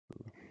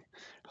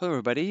Hello,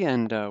 everybody,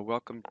 and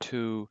welcome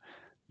to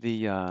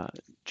the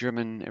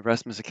German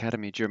Erasmus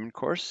Academy German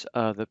course,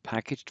 the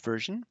packaged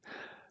version.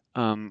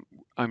 Um,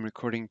 I'm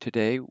recording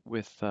today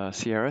with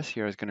Sierra.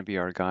 Sierra is going to be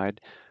our guide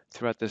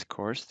throughout this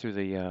course through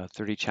the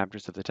 30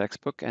 chapters of the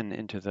textbook and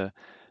into the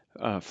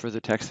further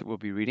text that we'll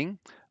be reading.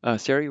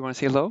 Sierra, you want to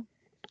say hello?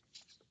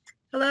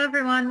 Hello,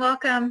 everyone.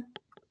 Welcome.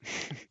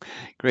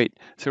 Great.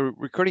 So we're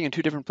recording in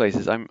two different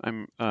places.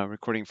 I'm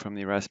recording from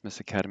the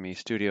Erasmus Academy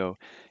studio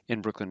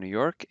in Brooklyn, New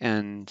York,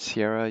 and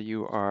Sierra,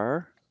 you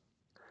are.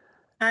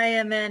 I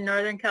am in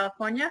Northern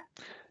California.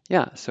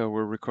 Yeah, so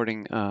we're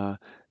recording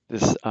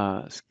this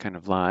kind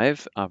of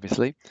live,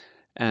 obviously.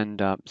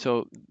 And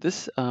so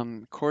this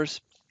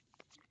course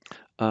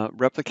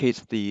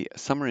replicates the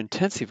summer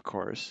intensive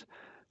course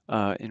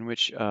in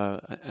which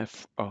a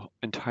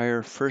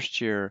entire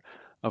first year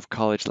of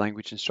college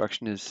language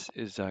instruction is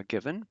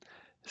given.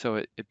 So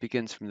it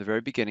begins from the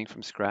very beginning,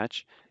 from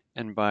scratch,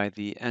 and by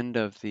the end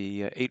of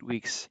the 8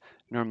 weeks,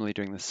 normally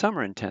during the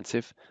summer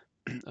intensive,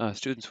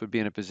 students would be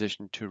in a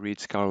position to read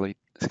scholarly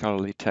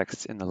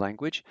texts in the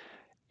language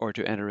or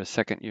to enter a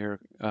second year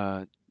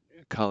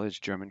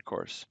college German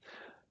course.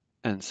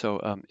 And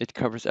so it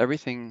covers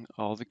everything,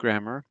 all the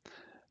grammar,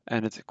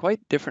 and it's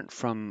quite different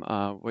from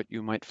what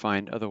you might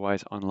find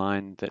otherwise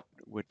online that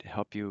would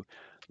help you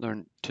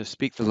learn to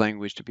speak the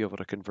language to be able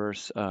to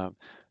converse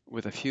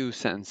with a few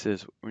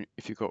sentences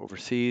if you go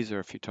overseas or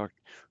if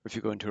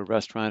you go into a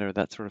restaurant or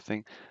that sort of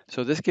thing.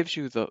 So this gives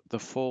you the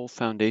full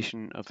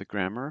foundation of the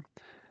grammar,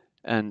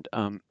 and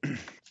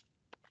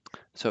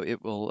so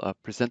it will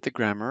present the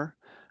grammar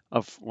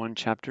of one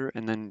chapter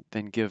and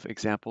then give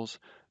examples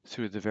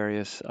through the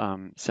various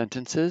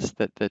sentences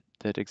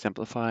that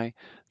exemplify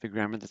the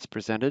grammar that's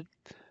presented.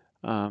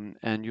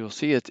 And you'll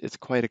see it's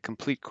quite a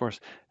complete course.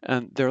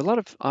 And there are a lot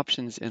of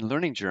options in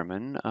learning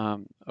German,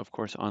 of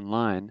course,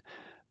 online,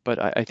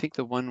 but I think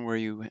the one where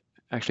you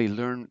actually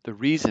learn the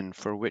reason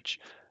for which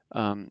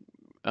um,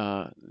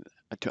 uh,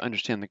 to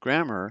understand the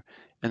grammar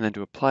and then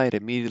to apply it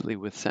immediately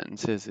with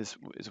sentences is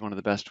one of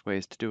the best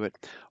ways to do it.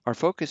 Our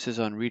focus is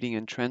on reading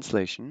and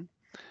translation,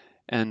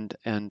 and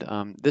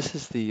this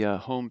is the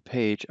home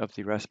page of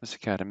the Erasmus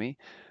Academy.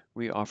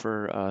 We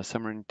offer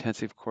summer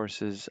intensive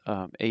courses,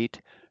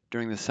 8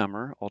 during the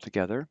summer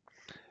altogether,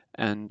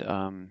 and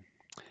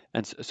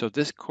so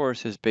this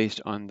course is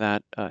based on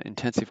that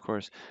intensive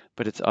course,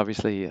 but it's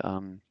obviously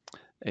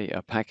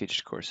a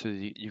packaged course, so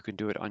you can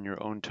do it on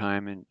your own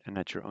time and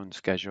at your own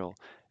schedule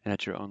and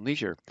at your own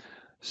leisure.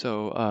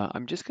 So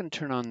I'm just going to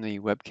turn on the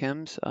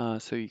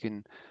webcams so you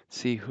can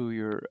see who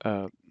your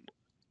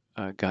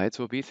guides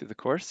will be through the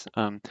course.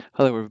 Hello,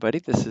 everybody.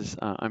 This is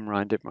I'm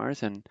Ron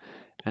Ditmars,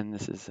 and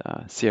this is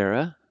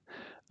Sierra,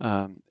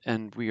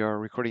 and we are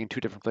recording in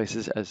two different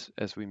places,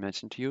 as we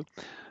mentioned to you.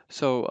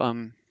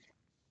 So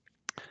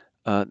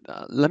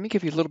let me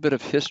give you a little bit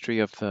of history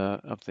of the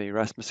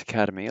Erasmus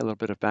Academy, a little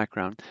bit of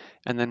background,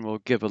 and then we'll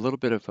give a little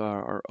bit of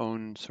our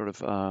own sort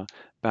of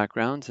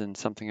backgrounds and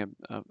something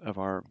of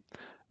our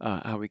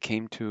how we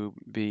came to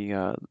be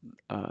uh,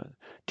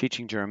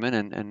 teaching German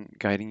and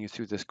guiding you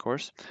through this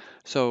course.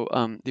 So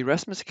the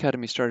Erasmus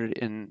Academy started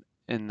in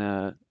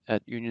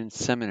at Union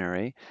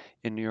Seminary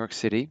in New York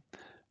City,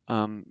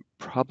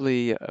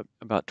 probably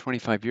about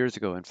 25 years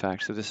ago, in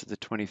fact. So this is the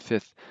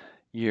 25th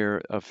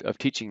year of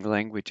teaching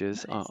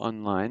languages Nice.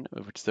 online,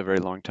 which is a very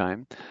long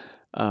time.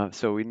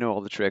 So we know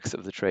all the tricks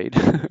of the trade.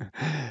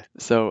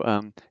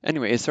 So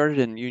anyway, it started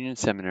in Union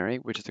Seminary,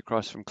 which is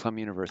across from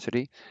Columbia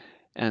University,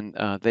 and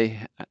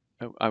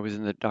I was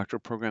in the doctoral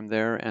program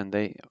there, and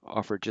they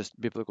offered just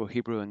Biblical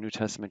Hebrew and New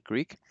Testament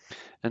Greek.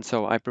 And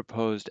so I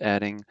proposed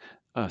adding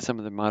some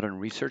of the modern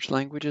research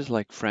languages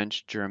like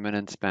French, German,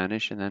 and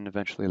Spanish, and then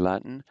eventually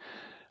Latin.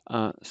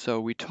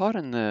 So we taught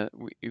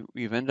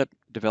we've ended up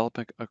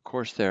developing a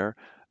course there,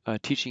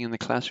 teaching in the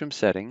classroom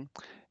setting,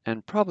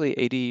 and probably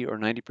 80 or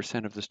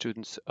 90% of the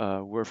students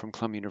were from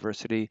Columbia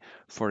University,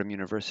 Fordham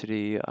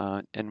University,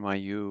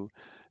 NYU,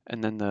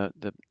 and then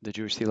the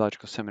Jewish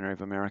Theological Seminary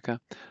of America.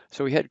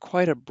 So we had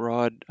quite a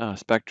broad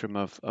spectrum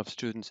of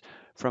students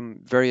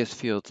from various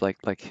fields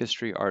like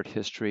history, art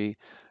history,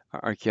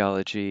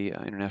 archaeology,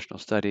 international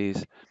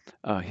studies,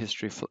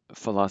 history,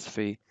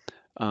 philosophy,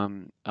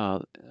 um, uh,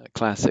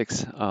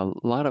 classics. A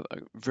lot of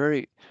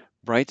very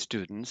bright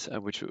students,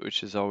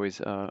 which is always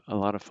a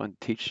lot of fun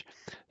to teach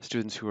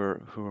students who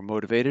are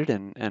motivated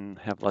and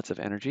have lots of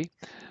energy.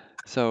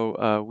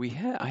 So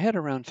I had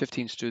around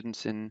 15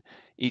 students in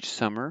each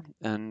summer,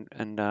 and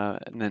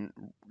then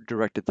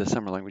directed the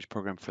summer language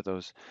program for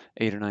those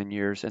 8 or 9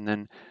 years. And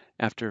then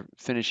after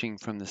finishing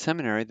from the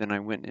seminary, then I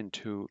went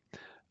into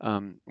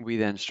we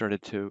then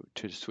started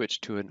to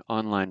switch to an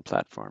online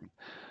platform.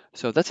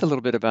 So that's a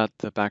little bit about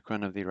the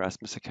background of the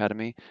Erasmus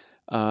Academy.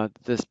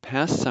 This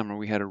past summer,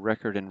 we had a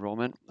record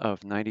enrollment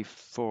of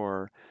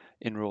 94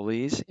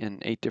 enrollees in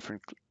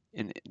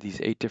these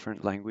 8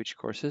 different language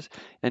courses,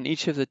 and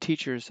each of the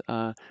teachers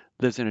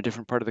lives in a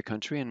different part of the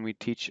country, and we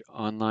teach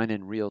online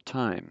in real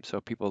time.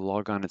 So people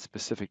log on at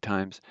specific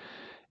times,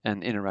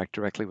 and interact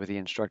directly with the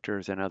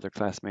instructors and other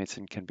classmates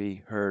and can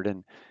be heard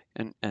and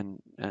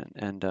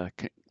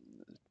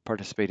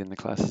participate in the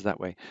classes that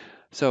way.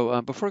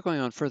 So before going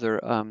on further,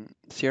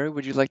 Sierra,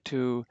 would you like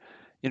to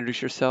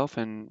introduce yourself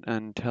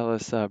and tell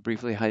us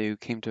briefly how you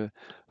came to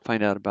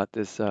find out about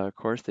this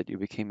course that you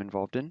became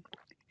involved in?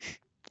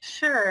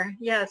 Sure.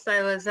 Yes,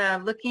 I was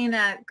looking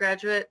at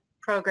graduate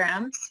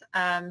programs.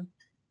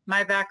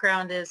 My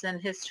background is in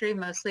history,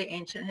 mostly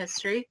ancient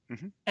history.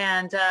 Hmm.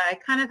 And I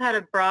kind of had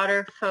a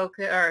broader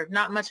focus, or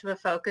not much of a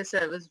focus.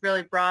 It was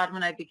really broad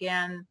when I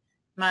began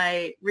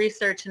my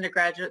research into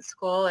graduate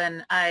school.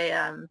 And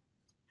I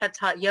had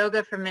taught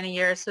yoga for many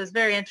years. So I was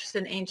very interested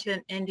in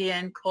ancient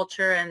Indian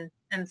culture.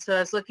 And so I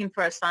was looking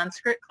for a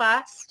Sanskrit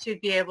class to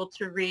be able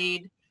to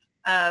read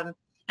um,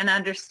 and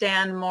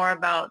understand more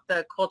about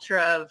the culture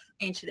of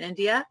ancient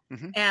India.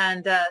 Hmm.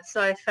 And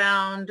so I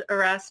found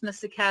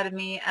Erasmus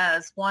Academy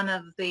as one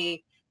of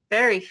the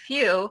very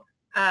few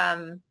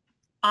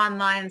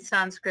online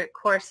Sanskrit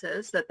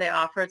courses that they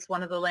offer. It's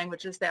one of the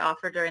languages they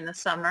offer during the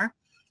summer.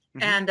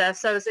 Hmm. And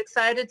so I was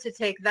excited to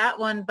take that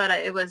one, but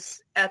it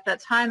was at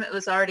that time, it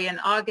was already in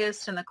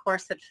August and the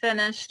course had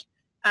finished.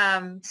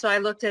 So I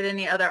looked at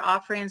any other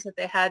offerings that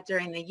they had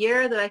during the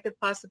year that I could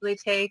possibly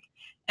take.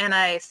 And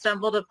I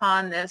stumbled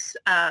upon this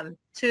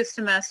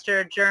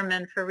 2-semester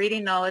German for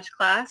reading knowledge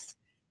class.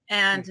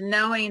 And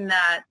knowing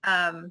that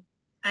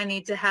I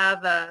need to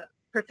have a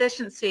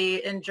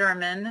proficiency in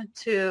German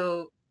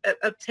to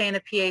obtain a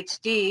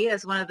PhD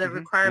as one of the Hmm. Yeah.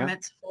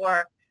 requirements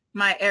for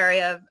my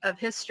area of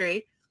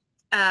history.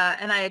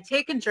 And I had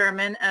taken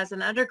German as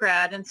an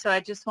undergrad, and so I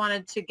just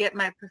wanted to get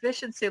my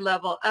proficiency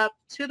level up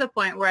to the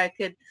point where I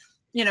could,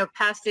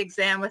 pass the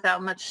exam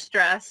without much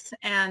stress.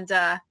 And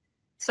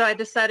so I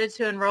decided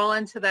to enroll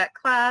into that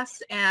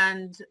class,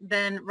 and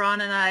then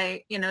Ron and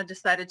I,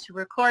 decided to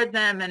record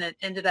them, and it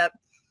ended up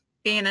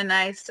being a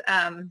nice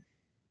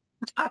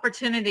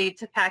opportunity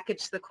to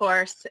package the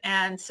course.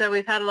 And so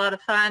we've had a lot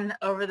of fun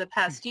over the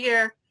past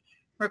year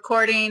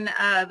recording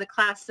the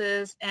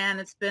classes, and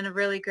it's been a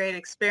really great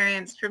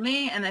experience for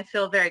me, and I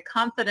feel very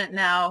confident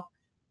now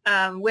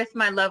with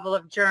my level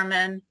of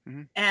German,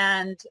 Hmm.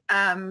 and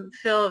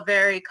feel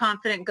very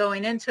confident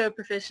going into a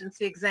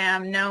proficiency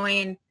exam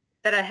knowing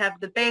that I have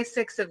the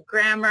basics of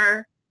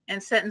grammar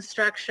and sentence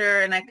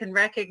structure, and I can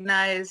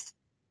recognize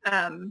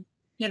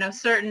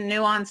certain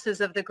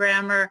nuances of the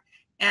grammar,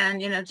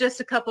 and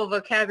just a couple of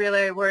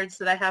vocabulary words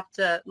that I have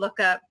to look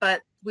up.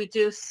 But we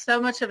do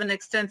so much of an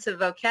extensive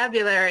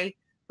vocabulary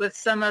with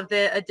some of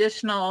the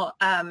additional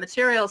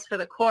materials for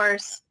the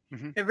course.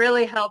 Hmm. It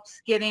really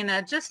helps getting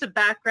just a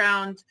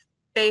background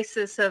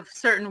basis of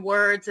certain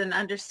words and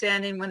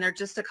understanding when they're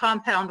just a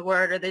compound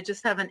word or they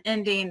just have an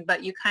ending,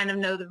 but you kind of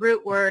know the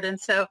root word. And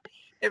so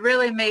it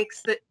really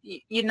makes that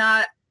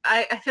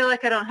I feel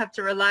like I don't have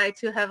to rely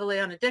too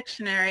heavily on a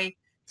dictionary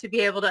to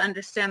be able to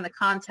understand the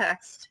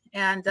context.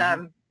 And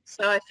Hmm.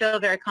 so I feel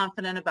very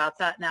confident about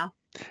that now.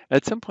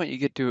 At some point, you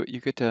get to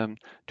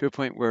a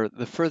point where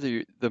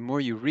the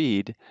more you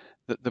read,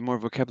 the more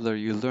vocabulary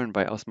you learn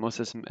by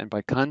osmosis and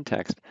by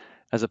context,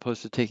 as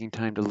opposed to taking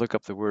time to look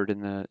up the word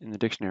in the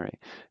dictionary,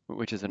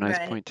 which is a nice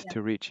Right. point Yeah.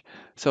 to reach.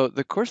 So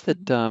the course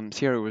that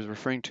Sierra was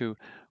referring to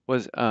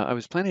was I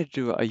was planning to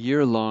do a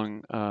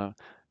year-long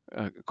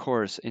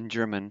course in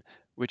German,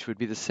 which would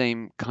be the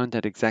same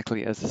content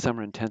exactly as the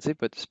summer intensive,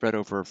 but spread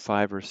over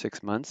 5 or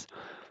 6 months.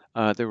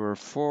 There were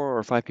 4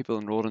 or 5 people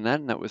enrolled in that,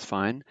 and that was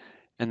fine.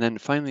 And then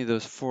finally,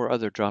 those 4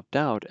 other dropped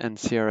out, and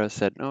Sierra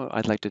said, "No,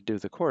 I'd like to do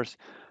the course."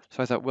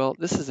 So I thought, well,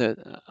 this is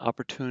an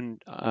opportune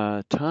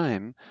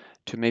time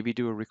to maybe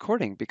do a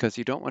recording because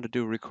you don't want to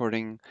do a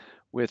recording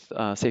with,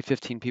 say,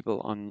 15 people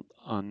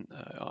on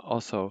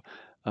also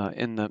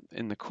in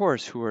the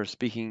course who are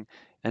speaking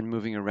and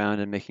moving around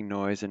and making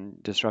noise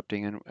and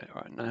disrupting and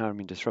not I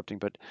mean disrupting,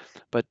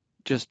 but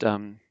just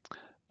when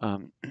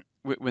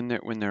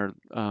they're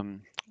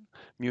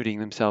muting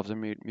themselves or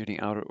muting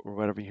out or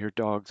whatever. You hear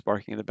dogs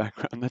barking in the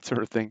background, that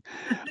sort of thing.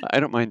 I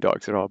don't mind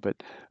dogs at all,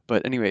 but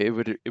anyway,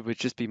 it would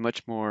just be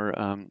much more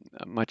a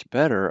much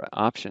better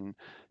option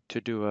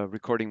to do a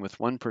recording with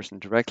one person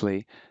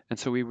directly. And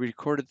so we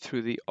recorded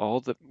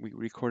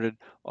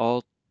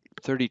all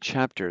 30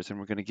 chapters, and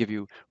we're going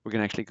to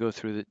actually go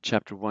through the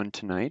chapter 1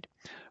 tonight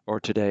or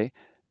today.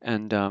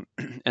 And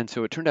and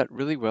so it turned out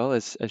really well,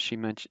 as she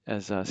mentioned,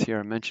 as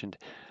Sierra mentioned.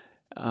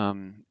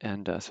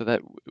 And so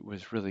that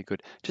was really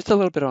good. Just a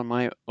little bit on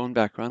my own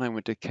background. I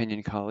went to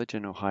Kenyon College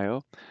in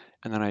Ohio,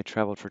 and then I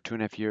traveled for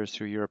 2.5 years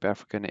through Europe,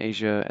 Africa, and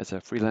Asia as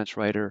a freelance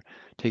writer,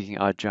 taking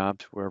odd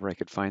jobs wherever I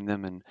could find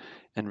them,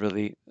 and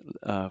really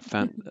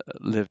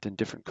lived in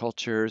different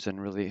cultures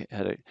and really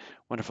had a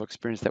wonderful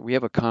experience. That we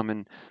have a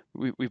common.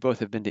 We both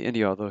have been to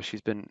India, although she's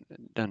been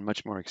done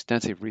much more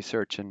extensive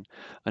research and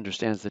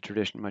understands the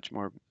tradition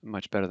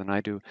much better than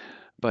I do.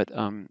 But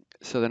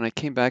so then I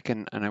came back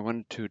and I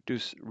wanted to do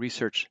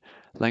research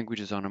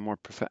languages on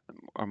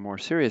a more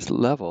serious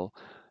level.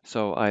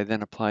 So I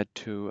then applied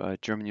to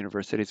German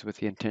universities with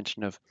the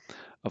intention of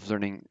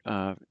learning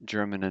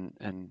German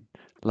and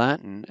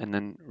Latin, and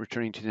then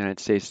returning to the United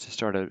States to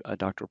start a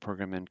doctoral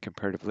program in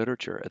comparative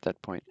literature at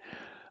that point.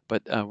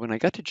 But when I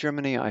got to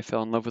Germany, I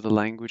fell in love with the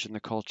language and the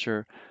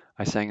culture.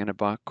 I sang in a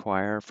Bach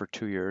choir for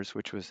 2 years,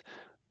 which was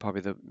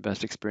probably the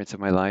best experience of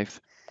my life.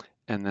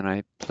 And then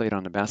I played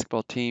on the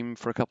basketball team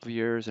for a couple of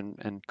years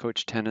and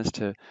coached tennis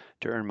to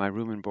earn my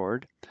room and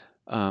board.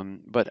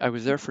 But I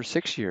was there for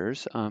 6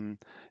 years.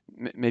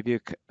 Maybe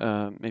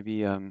um,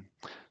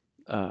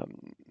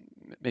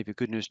 maybe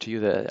good news to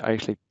you that I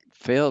actually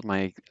failed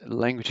my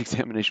language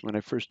examination when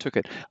I first took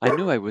it. I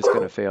knew I was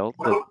going to fail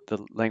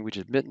the language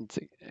admittance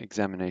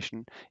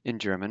examination in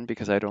German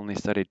because I'd only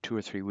studied 2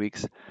 or 3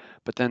 weeks.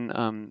 But then,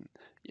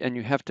 and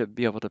you have to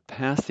be able to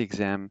pass the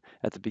exam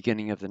at the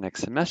beginning of the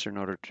next semester in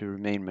order to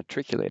remain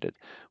matriculated,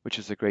 which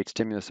is a great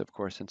stimulus, of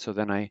course. And so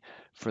then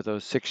for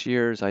those 6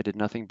 years, I did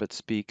nothing but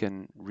speak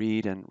and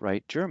read and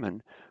write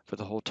German for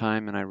the whole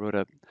time, and I wrote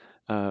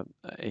uh,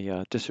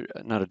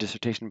 not a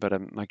dissertation, but a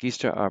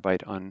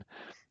Magisterarbeit on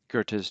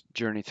Goethe's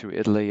journey through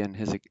Italy and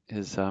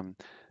his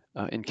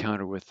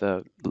encounter with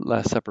the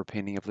Last Supper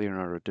painting of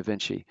Leonardo da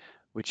Vinci,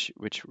 which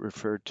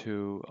referred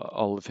to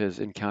all of his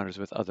encounters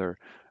with other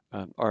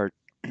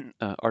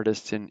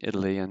artists in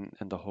Italy and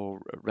the whole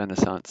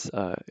Renaissance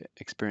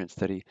experience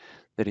that he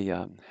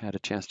had a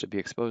chance to be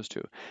exposed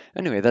to.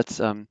 Anyway,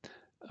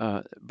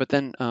 but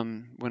then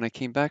when I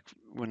came back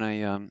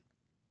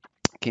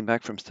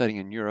from studying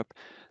in Europe,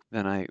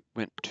 then I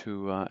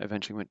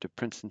eventually went to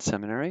Princeton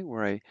Seminary,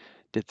 where I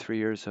did 3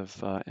 years of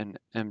an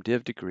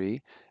MDiv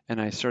degree, and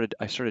I started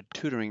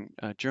tutoring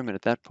German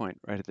at that point,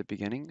 right at the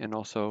beginning, and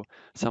also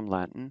some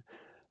Latin,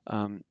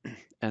 um,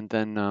 and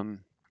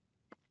then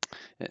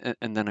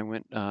and then I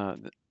went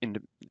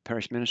into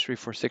parish ministry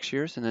for 6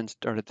 years, and then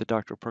started the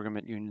doctoral program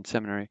at Union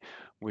Seminary,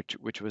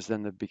 which was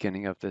then the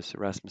beginning of this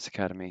Erasmus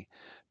Academy,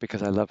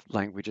 because I love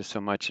languages so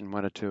much and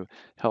wanted to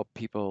help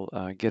people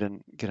get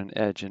an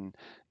edge and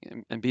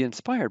be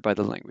inspired by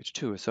the language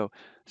too. So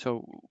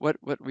what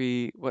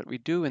we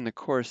do in the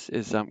course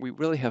is we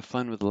really have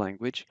fun with the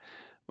language.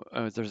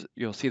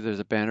 You'll see there's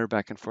a banner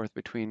back and forth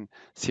between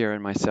Sierra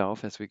and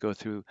myself as we go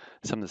through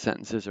some of the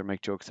sentences or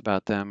make jokes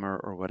about them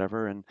or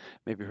whatever, and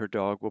maybe her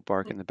dog will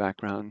bark in the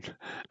background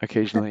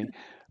occasionally,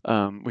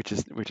 which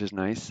is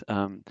nice.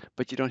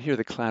 But you don't hear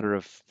the clatter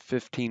of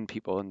 15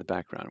 people in the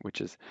background, which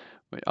is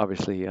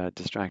obviously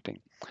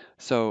distracting.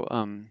 So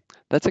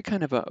that's a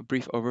kind of a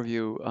brief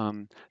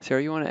overview.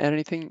 Sarah, you want to add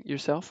anything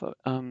yourself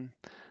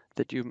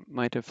that you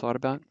might have thought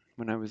about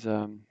when I was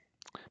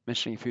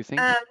mentioning a few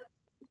things? Uh,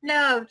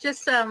 no,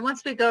 just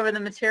once we go over the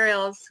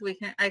materials,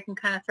 I can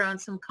kind of throw in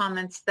some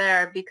comments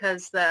there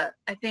because I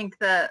think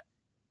the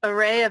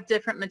array of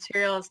different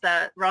materials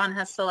that Ron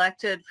has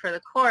selected for the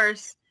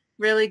course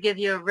really give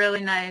you a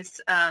really nice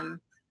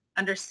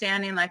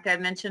understanding, like I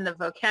mentioned, of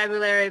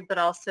vocabulary, but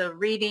also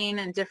reading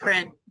and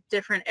different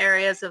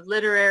areas of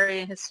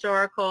literary,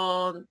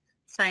 historical,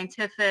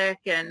 scientific,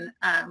 and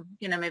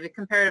maybe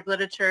comparative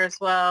literature as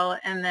well.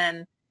 And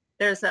then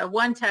there's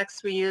one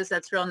text we use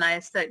that's real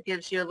nice that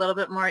gives you a little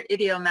bit more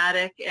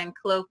idiomatic and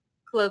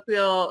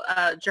colloquial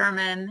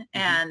German, Mm-hmm.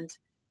 and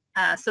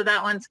so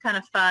that one's kind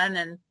of fun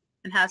and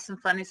has some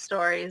funny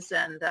stories.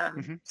 And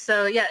Mm-hmm.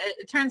 so yeah,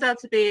 it turns out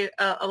to be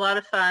a lot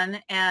of fun,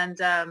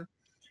 and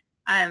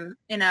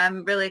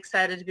I'm really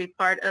excited to be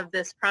part of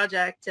this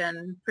project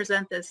and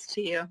present this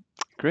to you.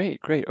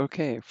 Great, great.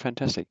 Okay,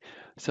 fantastic.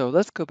 So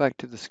let's go back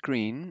to the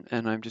screen,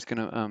 and I'm just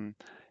gonna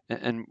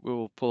and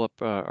we'll pull up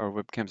our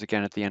webcams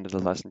again at the end of the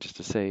lesson just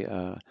to say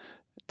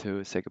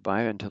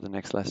goodbye until the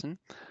next lesson.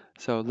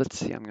 So let's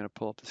see. I'm gonna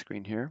pull up the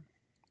screen here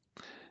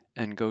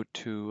and go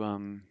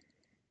to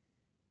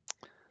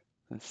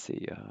let's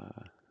see. Yeah.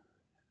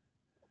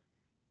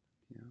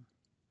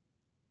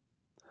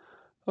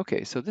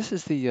 Okay, so this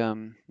is the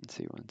let's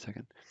see 1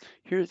 second.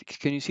 Here,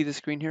 can you see the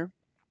screen here?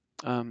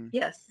 Um,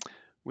 Yes,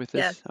 with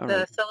yes, this? All the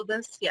right.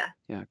 syllabus, yeah.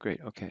 Yeah, great.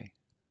 Okay.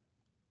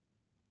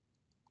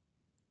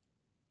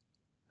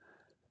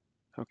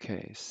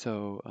 Okay,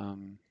 so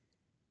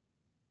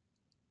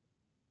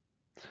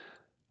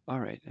all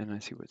right, and I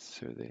see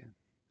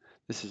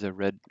this is a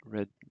red.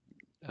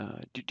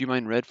 Do you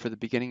mind red for the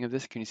beginning of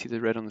this? Can you see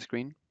the red on the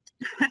screen?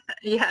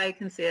 Yeah, I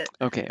can see it.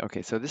 Okay,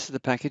 okay. So this is the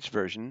packaged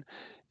version,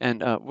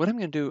 and what I'm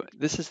going to do.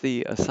 This is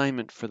the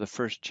assignment for the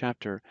first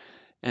chapter,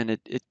 and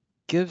it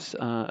gives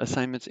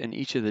assignments in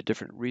each of the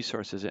different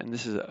resources, and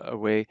this is a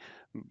way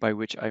by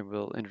which I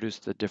will introduce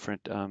the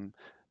different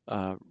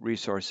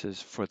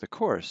resources for the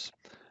course.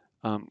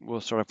 We'll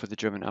start off with the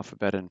German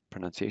alphabet and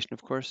pronunciation,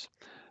 of course.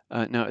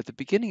 Now, at the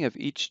beginning of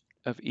each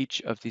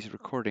of these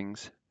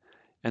recordings,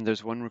 and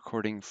there's one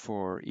recording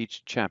for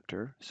each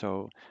chapter.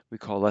 So we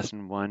call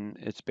lesson one,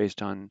 it's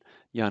based on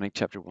Yannick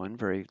chapter one,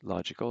 very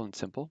logical and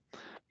simple.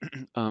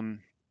 um,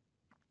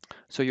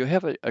 so you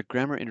have a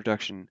grammar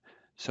introduction.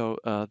 So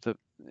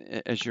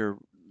as you're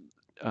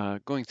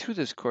going through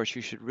this course,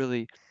 you should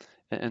really,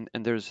 and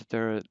there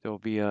will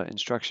be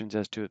instructions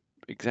as to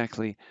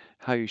exactly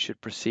how you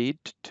should proceed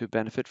to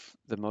benefit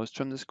the most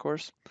from this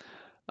course.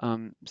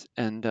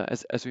 And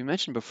as we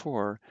mentioned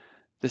before,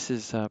 this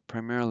is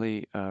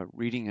primarily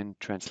reading and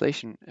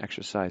translation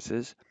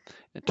exercises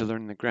to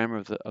learn the grammar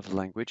of the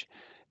language.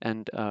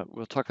 And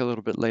we'll talk a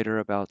little bit later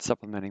about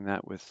supplementing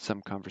that with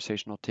some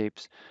conversational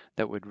tapes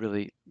that would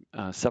really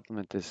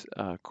supplement this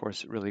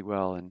course really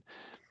well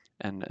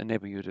and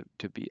enable you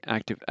to be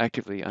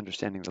actively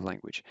understanding the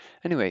language.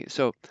 Anyway,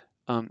 so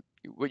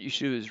what you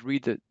should do is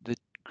read the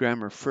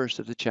grammar first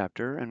of the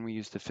chapter, and we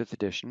use the 5th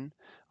edition.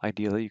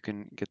 Ideally, you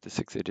can get the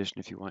 6th edition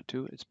if you want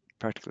to. It's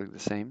practically the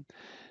same.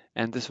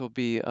 And this will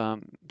be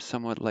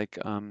somewhat like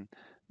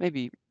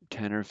maybe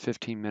 10 or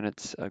 15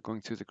 minutes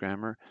going through the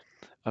grammar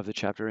of the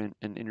chapter and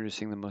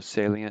introducing the most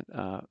salient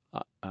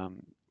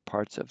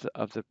parts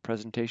of the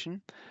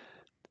presentation.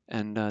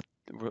 And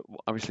we're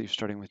obviously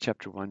starting with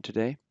chapter 1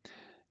 today.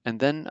 And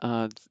then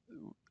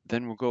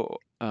we'll go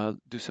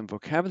do some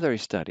vocabulary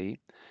study,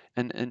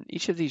 and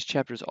each of these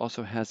chapters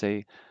also has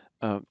a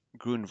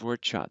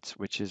Grundwortschatz,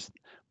 which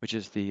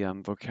is the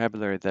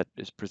vocabulary that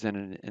is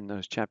presented in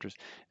those chapters,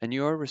 and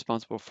you are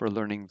responsible for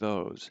learning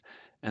those.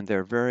 And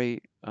they're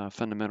very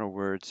fundamental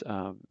words,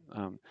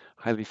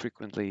 highly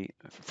frequently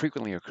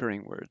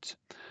occurring words.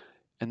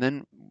 And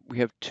then we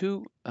have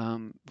two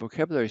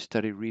vocabulary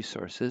study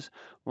resources.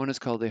 One is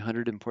called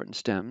 100 Important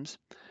Stems,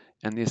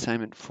 and the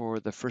assignment for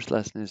the first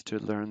lesson is to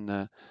learn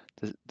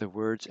the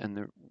words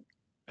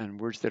and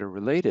words that are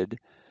related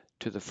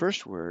to the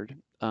first word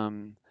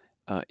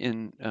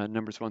in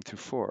numbers 1 through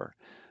 4.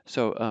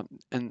 So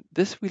and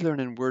this we learn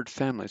in word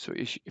family. So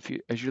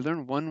as you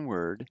learn one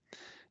word,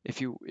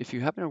 if you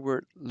happen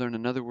to learn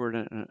another word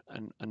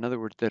and another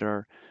word that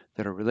are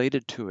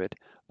related to it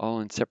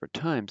all in separate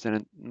times, then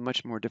it's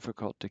much more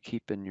difficult to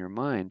keep in your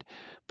mind.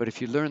 But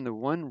if you learn the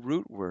one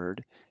root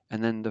word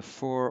and then the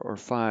 4 or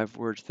 5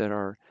 words that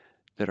are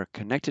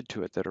connected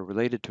to it, that are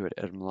related to it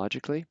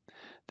etymologically,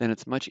 then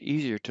it's much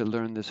easier to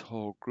learn this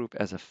whole group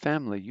as a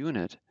family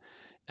unit,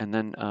 and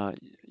then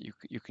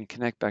you can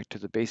connect back to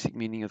the basic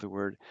meaning of the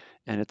word,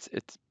 and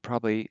it's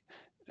probably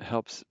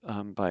helps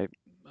by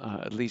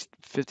at least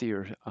 50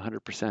 or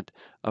 100%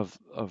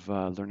 of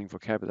learning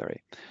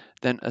vocabulary.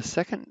 Then a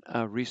second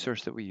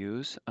resource that we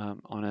use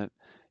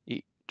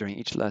during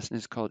each lesson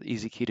is called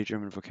Easy Key to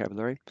German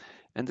Vocabulary,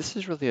 and this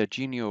is really a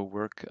genial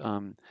work.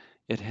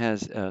 It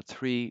has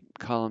 3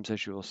 columns,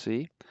 as you will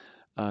see: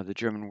 the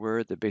German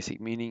word, the basic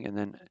meaning,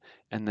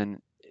 and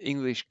then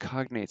English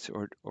cognates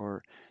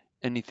or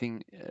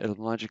anything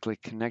etymologically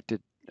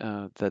connected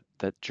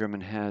that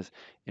German has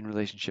in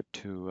relationship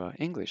to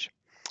English.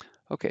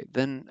 Okay,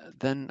 then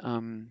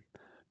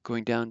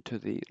going down to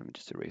let me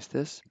just erase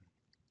this.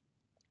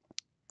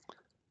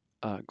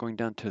 Going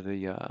down to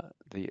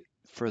the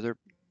further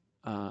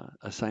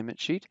assignment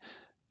sheet.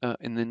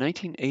 In the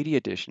 1980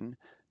 edition,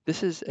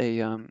 this is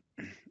a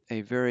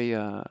very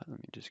let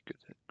me just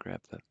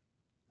grab the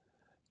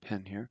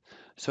pen here.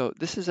 So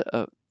this is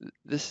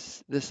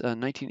this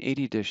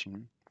 1980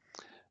 edition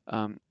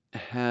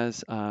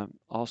has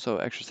also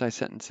exercise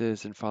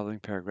sentences and following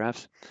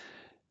paragraphs,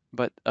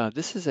 but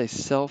this is a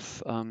sort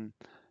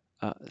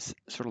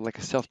of like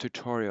a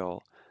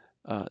self-tutorial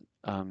uh,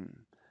 um,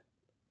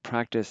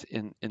 practice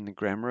in the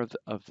grammar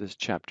of this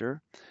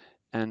chapter,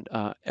 and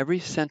every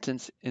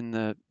sentence in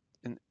the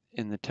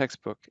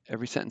textbook,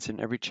 every sentence in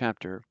every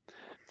chapter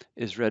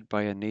is read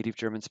by a native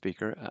German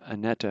speaker,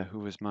 Annette,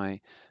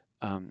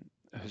 um,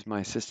 who's my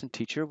assistant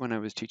teacher when I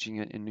was teaching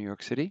in New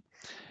York City.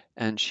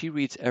 And she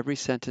reads every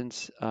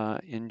sentence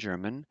in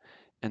German.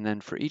 And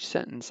then for each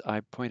sentence,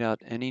 I point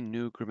out any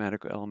new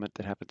grammatical element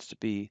that happens to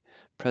be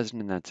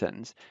present in that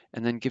sentence,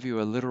 and then give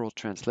you a literal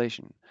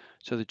translation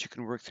so that you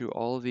can work through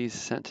all of these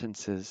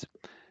sentences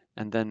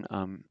and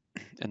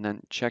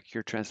then check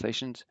your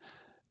translations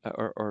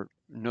or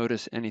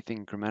notice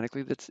anything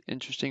grammatically that's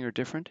interesting or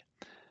different.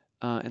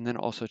 And then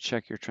also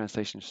check your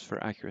translations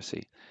for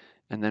accuracy.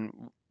 And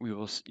then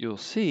you'll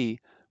see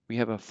we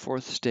have a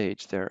 4th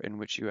stage there in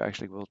which you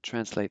actually will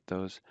translate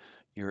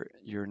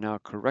your now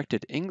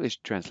corrected English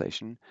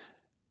translation,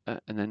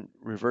 and then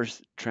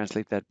reverse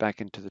translate that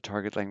back into the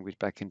target language,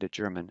 back into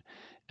German.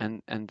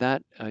 And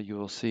that you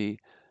will see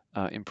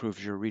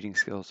improves your reading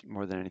skills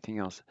more than anything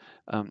else.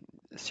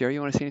 Sierra,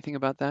 you want to say anything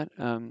about that?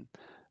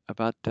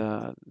 About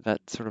that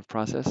sort of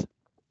process?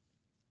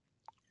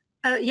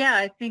 Yeah,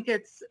 I think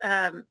it's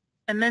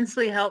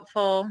immensely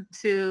helpful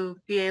to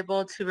be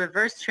able to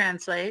reverse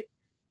translate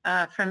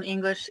from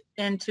English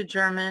into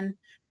German,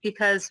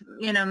 because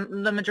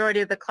the majority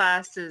of the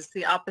class is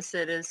the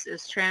opposite,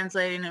 is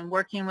translating and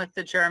working with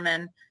the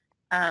German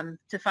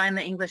to find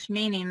the English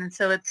meaning. And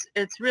so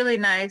it's really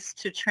nice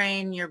to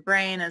train your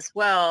brain as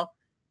well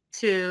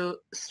to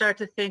start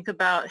to think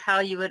about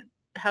how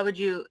would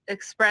you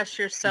express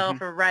Hmm.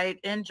 yourself or write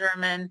in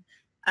German,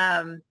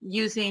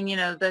 using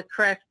the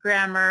correct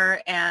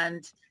grammar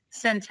and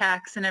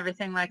syntax and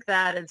everything like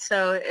that. And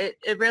so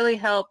it really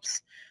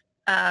helps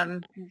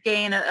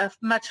gain a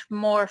much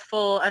more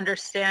full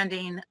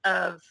understanding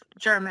of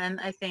German,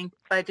 I think,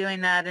 by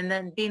doing that, and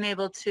then being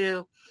able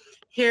to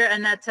hear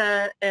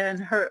Annetta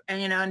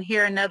and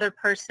hear another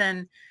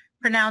person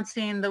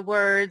pronouncing the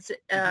words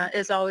Hmm.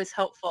 is always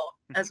helpful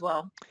Hmm. as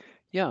well.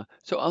 Yeah,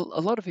 so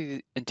a lot of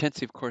the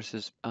intensive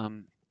courses,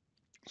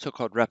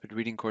 so-called rapid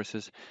reading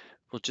courses,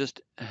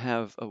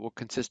 will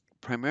consist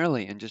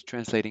primarily in just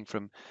translating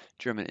from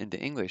German into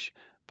English.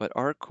 But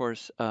our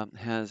course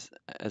has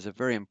as a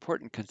very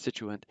important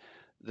constituent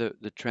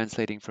the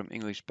translating from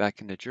English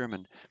back into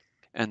German.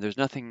 And there's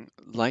nothing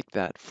like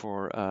that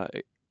for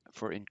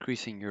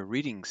increasing your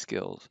reading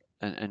skills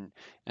and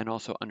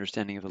also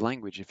understanding of the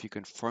language. If you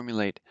can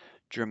formulate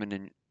German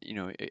and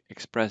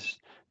express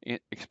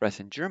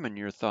in German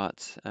your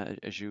thoughts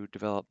as you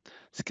develop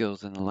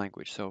skills in the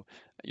language. So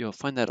you'll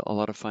find that a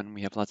lot of fun.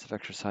 We have lots of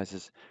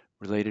exercises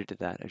related to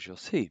that, as you'll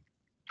see.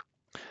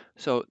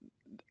 So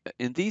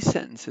in these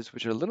sentences,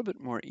 which are a little bit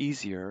more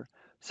easier,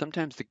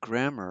 sometimes the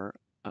grammar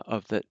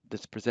of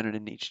that's presented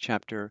in each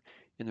chapter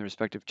in the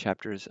respective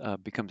chapters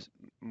becomes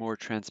more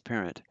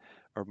transparent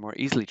or more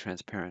easily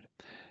transparent.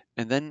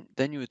 And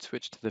then you would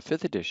switch to the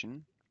fifth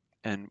edition,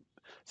 and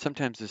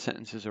sometimes the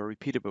sentences are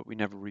repeated, but we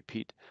never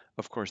repeat,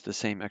 of course, the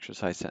same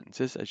exercise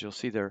sentences. As you'll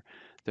see, there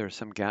are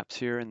some gaps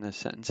here in the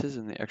sentences,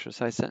 in the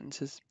exercise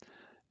sentences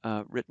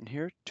written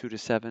here, 2 to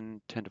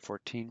 7, 10 to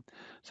 14.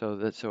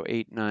 So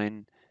 8,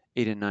 9,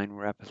 8 and 9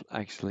 were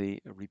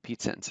actually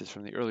repeat sentences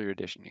from the earlier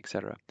edition,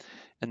 etc.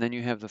 And then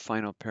you have the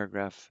final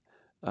paragraph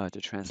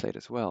to translate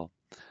as well.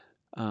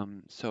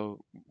 So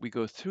we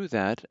go through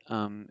that,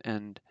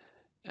 and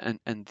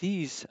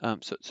these.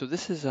 So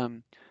this is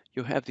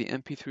you'll have the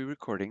MP3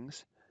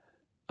 recordings.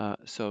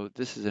 So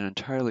this is an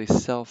entirely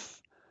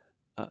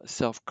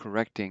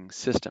self-correcting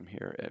system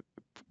here,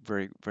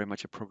 very very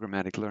much a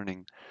programmatic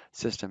learning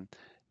system.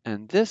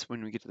 And this,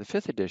 when we get to the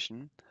fifth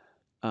edition,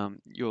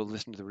 you'll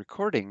listen to the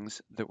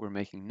recordings that we're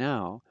making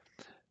now,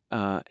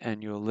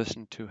 and you'll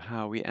listen to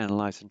how we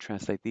analyze and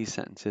translate these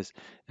sentences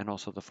and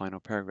also the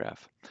final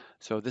paragraph.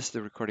 So this is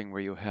the recording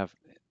where you'll have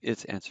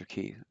its answer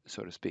key,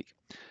 so to speak.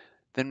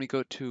 Then we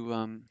go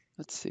to,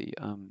 let's see,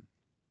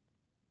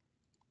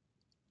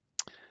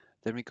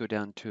 then we go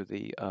down to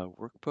the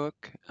workbook,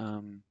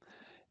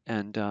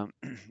 and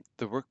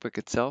the workbook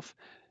itself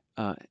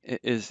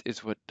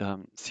is what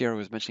Sierra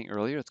was mentioning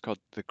earlier. It's called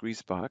the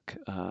Griesbach,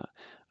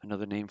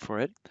 another name for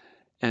it.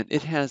 And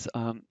it has,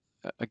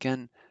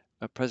 again,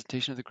 a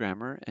presentation of the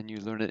grammar, and you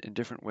learn it in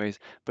different ways,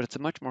 but it's a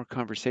much more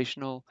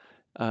conversational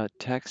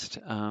text,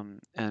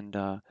 and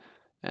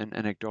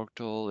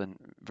anecdotal and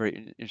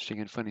very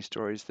interesting and funny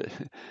stories that,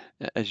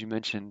 as you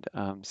mentioned,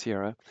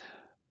 Sierra,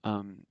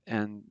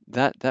 and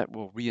that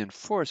will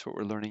reinforce what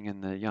we're learning in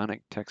the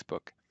Yannick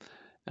textbook.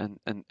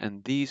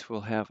 And these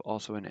will have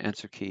also an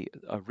answer key,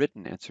 a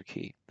written answer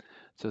key,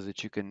 so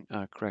that you can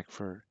correct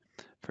for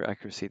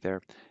accuracy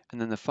there.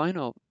 And then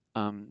the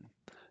um,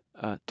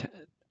 uh, t-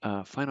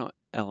 final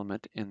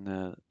element in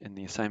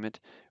the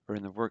assignment or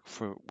in the work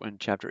for one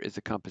chapter is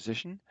the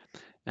composition,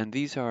 and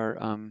these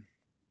are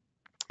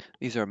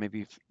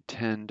maybe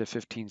 10 to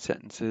 15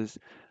 sentences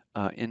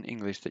in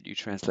English that you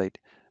translate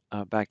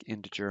back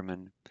into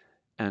German,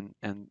 and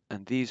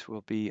these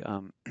will be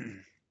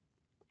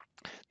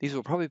these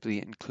will probably be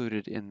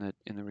included in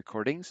the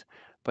recordings,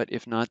 but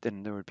if not,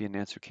 then there would be an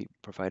answer key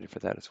provided for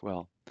that as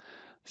well.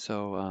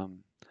 So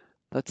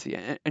let's see.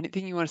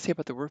 Anything you want to say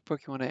about the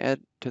workbook you want to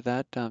add to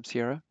that,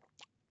 Sierra?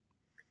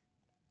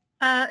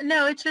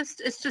 No, it's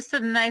just a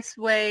nice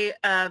way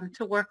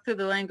to work through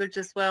the language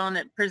as well, and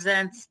it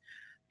presents,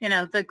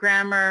 the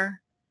grammar,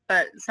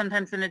 but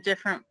sometimes in a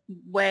different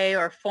way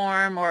or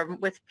form or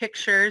with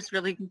pictures,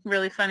 really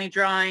really funny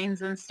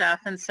drawings and stuff.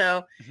 And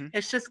so Hmm.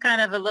 it's just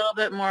kind of a little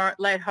bit more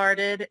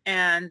lighthearted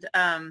and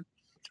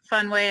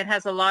fun way. It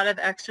has a lot of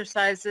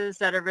exercises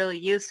that are really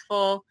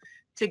useful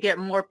to get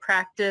more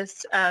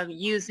practice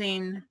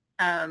using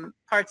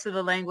parts of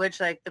the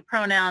language like the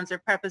pronouns or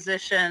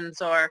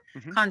prepositions or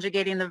Hmm.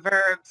 conjugating the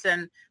verbs,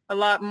 and a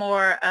lot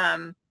more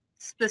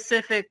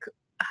specific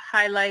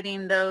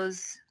highlighting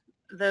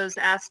those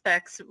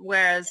aspects,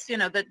 whereas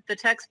the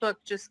textbook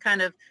just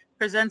kind of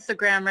presents the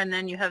grammar and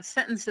then you have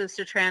sentences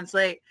to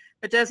translate.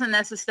 It doesn't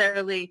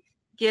necessarily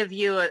give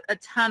you a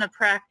ton of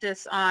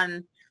practice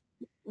on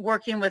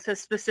working with a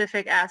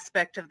specific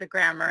aspect of the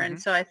grammar. And Hmm.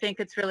 so I think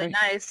it's really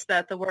Great. nice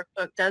that the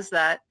workbook does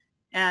that,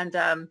 and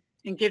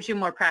gives you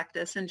more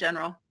practice in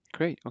general.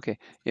 Great. Okay.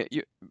 Yeah,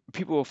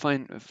 people will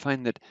find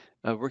that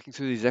working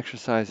through these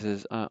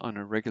exercises on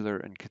a regular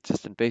and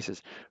consistent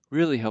basis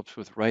really helps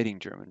with writing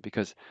German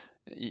because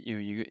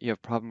you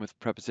have problem with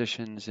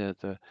prepositions,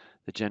 the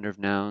gender of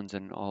nouns,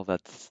 and all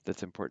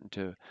that's important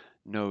to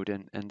note,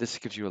 and this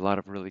gives you a lot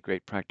of really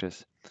great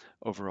practice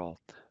overall.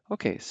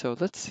 Okay, so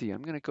let's see.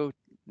 I'm going to go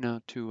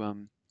now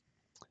to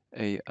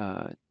a.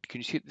 Can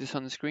you see this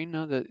on the screen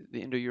now? The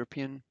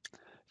Indo-European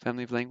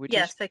family of languages.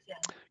 Yes, I can.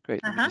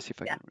 Great. Let me Uh-huh. just see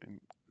if I Yeah.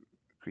 can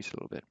increase it a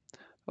little bit.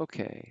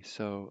 Okay,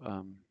 so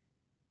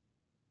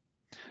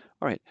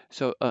all right.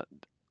 So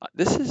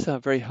this is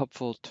very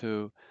helpful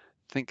to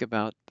think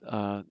about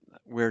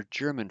where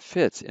German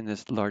fits in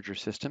this larger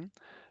system.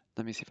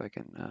 Let me see if I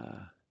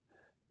can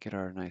get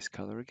our nice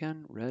color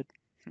again, red.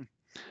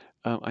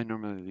 I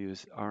normally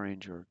use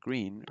orange or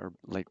green or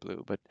light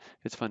blue, but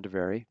it's fun to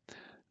vary,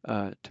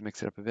 to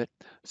mix it up a bit.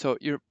 So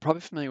you're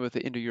probably familiar with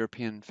the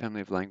Indo-European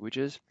family of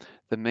languages.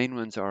 The main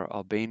ones are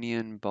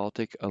Albanian,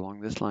 Baltic,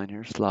 along this line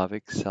here,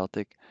 Slavic,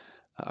 Celtic,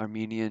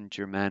 Armenian,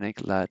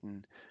 Germanic,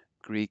 Latin,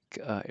 Greek,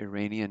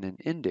 Iranian, and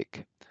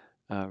Indic,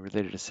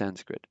 related to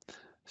Sanskrit.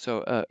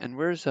 So, and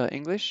where's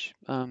English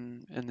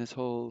in this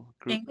whole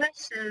group?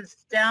 English is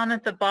down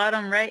at the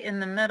bottom, right in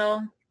the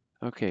middle.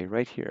 Okay,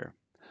 right here.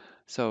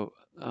 So,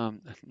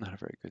 not a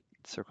very good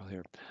circle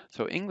here.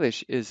 So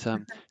English is,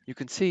 you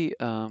can see,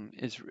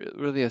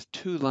 really has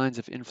two lines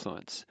of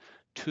influence,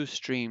 two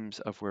streams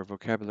of where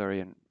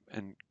vocabulary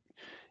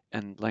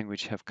and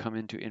language have come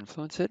in to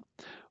influence it.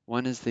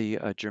 One is the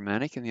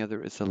Germanic, and the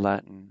other is the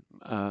Latin,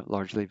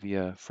 largely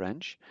via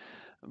French.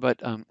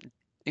 But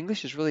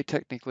English is really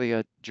technically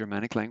a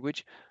Germanic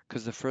language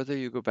because the further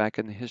you go back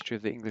in the history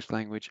of the English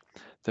language,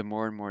 the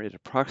more and more it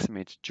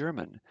approximates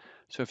German.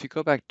 So if you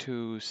go back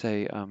to,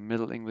 say,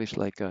 Middle English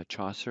like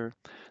Chaucer,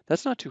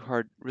 that's not too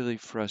hard really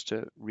for us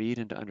to read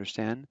and to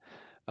understand,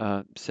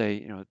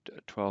 say,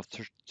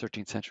 12th,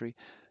 13th century.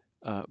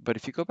 But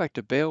if you go back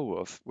to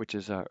Beowulf, which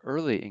is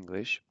early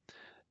English,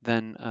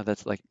 then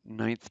that's like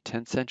 9th,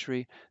 10th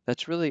century,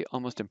 that's really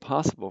almost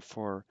impossible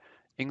for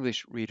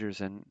English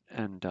readers and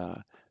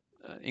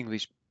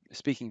English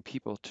speaking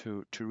people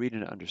to read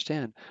and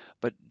understand,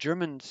 but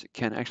Germans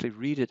can actually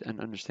read it and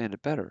understand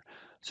it better.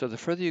 So the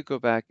further you go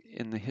back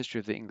in the history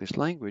of the English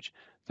language,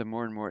 the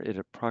more and more it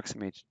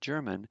approximates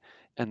German,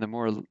 and the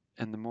more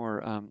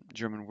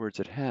German words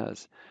it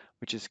has,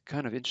 which is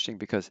kind of interesting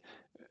because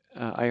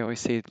I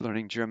always say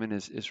learning German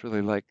is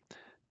really like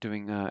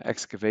doing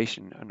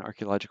excavation, an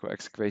archaeological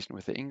excavation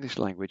with the English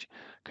language,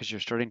 because you're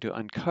starting to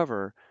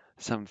uncover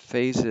some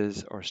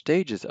phases or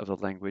stages of the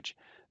language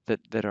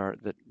that are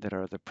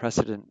the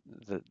precedent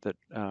that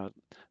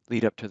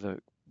lead up to the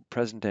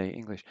present day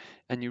English,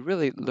 and you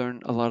really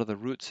learn a lot of the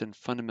roots and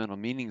fundamental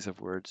meanings of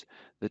words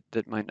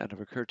that might not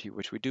have occurred to you,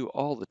 which we do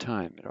all the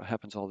time. It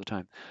happens all the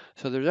time.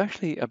 So there's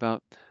actually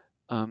about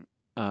um,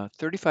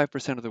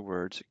 35% of the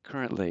words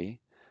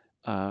currently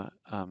uh,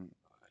 um,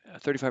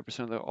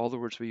 35% of all the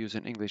words we use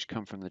in English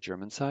come from the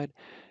German side,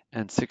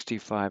 and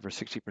 65 or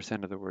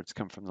 60% of the words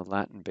come from the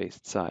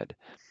Latin-based side.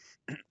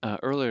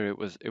 Earlier,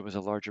 it was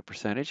a larger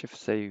percentage. If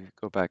say you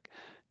go back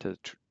to the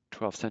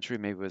 12th century,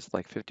 maybe it was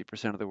like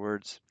 50% of the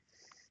words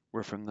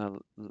were from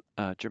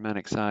the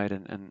Germanic side,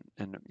 and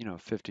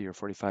 50 or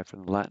 45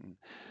 from the Latin.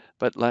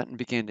 But Latin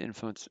began to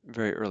influence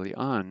very early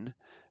on,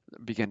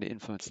 began to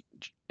influence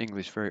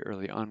English very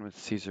early on with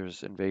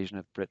Caesar's invasion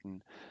of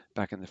Britain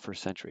back in the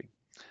first century.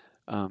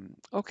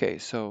 Okay,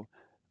 so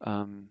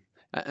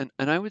and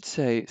I would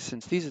say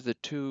since these are the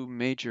two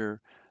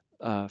major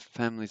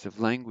families of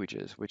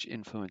languages which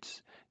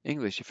influence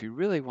English, if you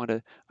really want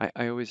to,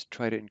 I always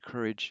try to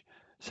encourage,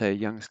 say,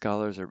 young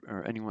scholars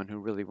or anyone who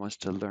really wants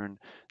to learn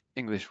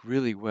English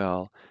really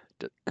well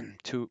to,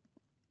 to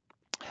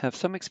have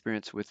some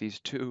experience with these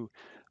two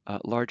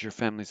larger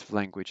families of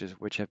languages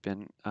which have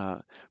been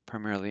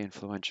primarily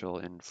influential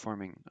in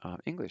forming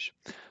English.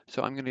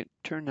 So I'm going to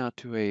turn now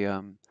to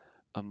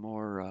a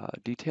more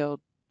detailed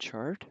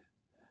chart.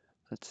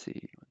 Let's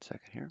see, one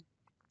second here.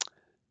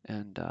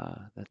 And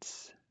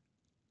let's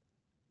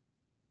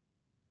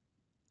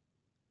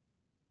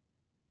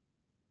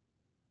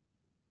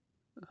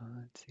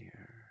see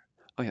here.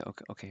 Oh yeah,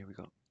 okay, okay, here we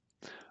go.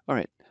 All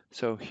right,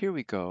 so here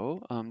we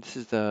go. This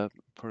is the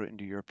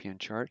Proto-Indo-European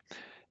chart,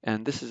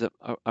 and this is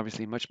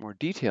obviously much more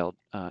detailed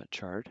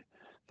chart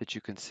that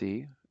you can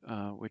see,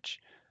 which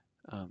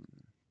um,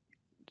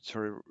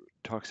 sort of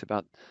talks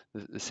about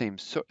the same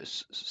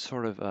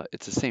sort of,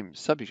 it's the same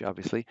subject,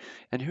 obviously.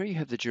 And here you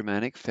have the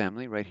Germanic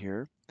family right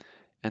here,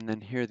 and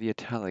then here the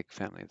Italic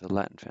family, the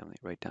Latin family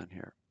right down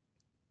here.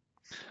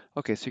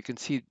 Okay, so you can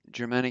see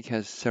Germanic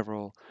has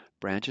several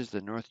branches,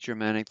 the North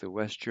Germanic, the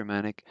West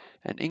Germanic,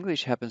 and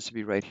English happens to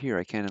be right here.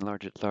 I can't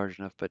enlarge it large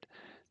enough, but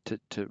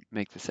to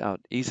make this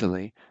out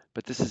easily.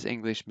 But this is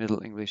English,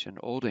 Middle English, and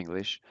Old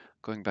English,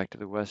 going back to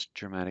the West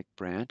Germanic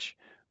branch,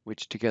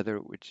 which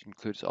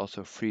includes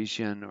also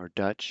Frisian or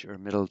Dutch or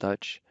Middle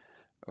Dutch,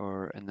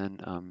 and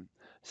then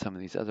some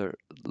of these other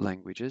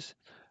languages.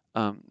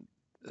 Um,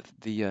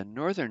 the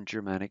Northern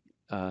Germanic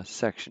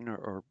section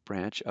or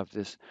branch of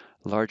this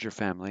larger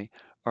family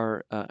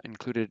are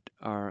included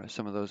are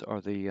some of those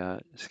are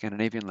the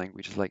Scandinavian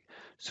languages like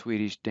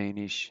Swedish,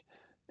 Danish,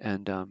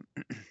 and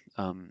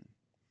um,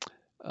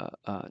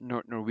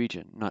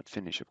 Norwegian, not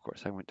Finnish, of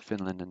course. I went to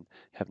Finland and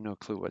have no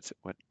clue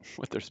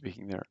what they're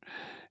speaking there.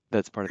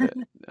 That's part of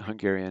the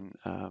Hungarian,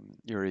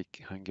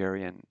 Uric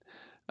Hungarian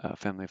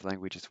family of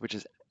languages, which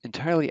is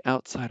entirely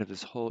outside of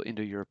this whole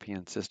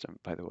Indo-European system,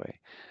 by the way.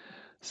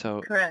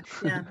 So, Correct.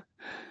 Yeah.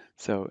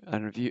 so I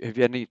don't know if you have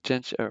you had any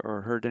chance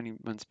or heard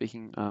anyone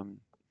speaking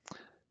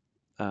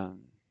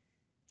um,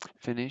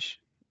 Finnish?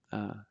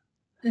 Uh,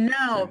 No,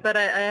 sorry. but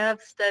I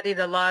have studied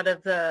a lot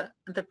of the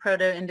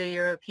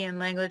Proto-Indo-European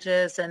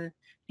languages, and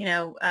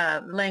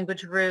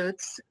language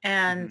roots.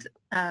 And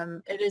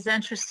it is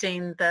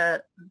interesting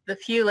the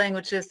few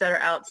languages that are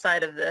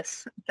outside of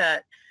this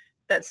that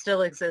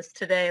still exist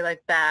today,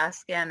 like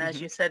Basque and,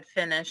 as you said,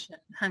 Finnish and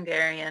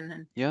Hungarian.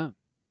 And Yeah.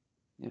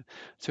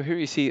 So here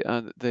you see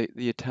the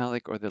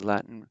Italic or the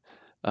Latin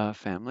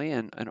family,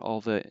 and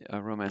all the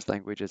Romance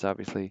languages,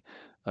 obviously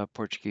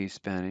Portuguese,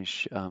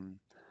 Spanish,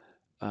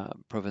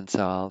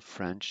 Provençal,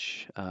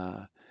 French,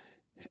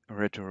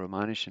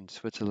 Rheto-Romanish in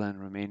Switzerland,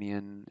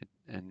 Romanian,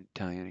 and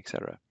Italian,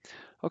 etc.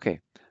 Okay,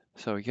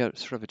 so you got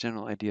sort of a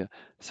general idea.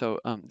 So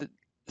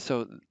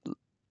so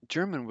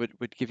German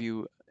would give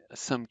you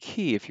some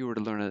key if you were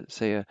to learn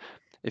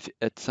if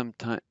at some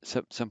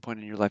point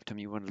in your lifetime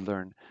you wanted to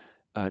learn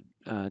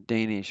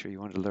Danish, or you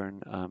wanted to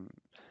learn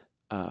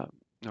uh,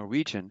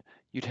 Norwegian,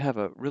 you'd have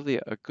really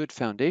a good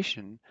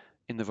foundation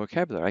in the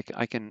vocabulary.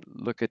 I can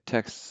look at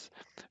texts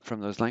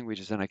from those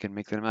languages and I can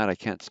make them out. I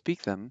can't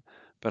speak them,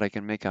 but I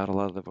can make out a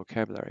lot of the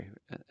vocabulary.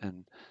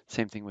 And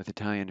same thing with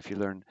Italian. If you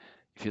learn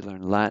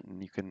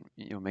Latin, you can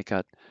make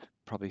out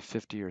probably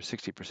 50 or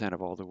 60%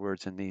 of all the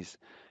words in these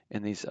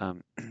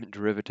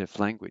derivative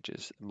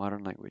languages,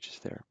 modern languages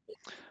there.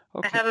 I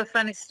Okay. have a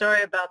funny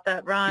story about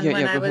that, Ron. Yeah, go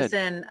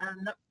ahead.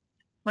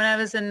 When I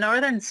was in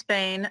northern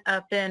Spain,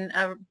 up in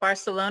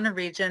Barcelona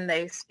region,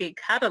 they speak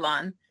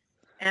Catalan,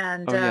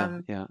 and Oh yeah,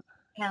 yeah.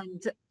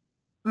 and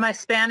my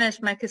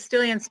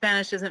Castilian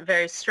Spanish isn't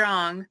very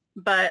strong,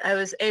 but I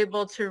was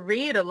able to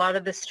read a lot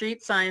of the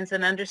street signs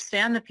and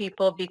understand the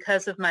people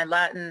because of my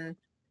Latin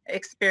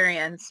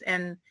experience,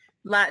 and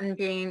Latin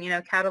being,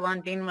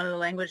 Catalan being one of the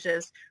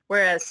languages,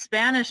 whereas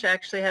Spanish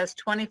actually has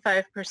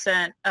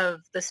 25%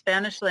 of the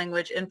Spanish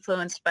language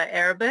influenced by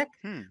Arabic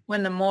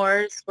when the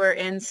Moors were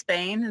in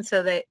Spain. And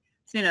so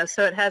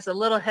so it has a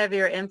little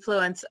heavier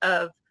influence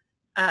of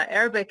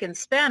Arabic and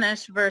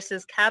Spanish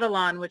versus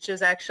Catalan, which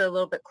is actually a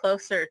little bit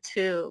closer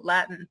to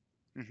Latin.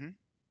 Mm-hmm.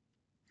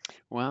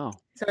 Wow.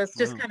 So it's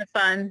just kind of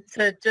fun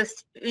to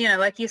just,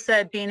 like you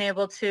said, being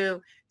able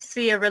to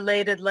see a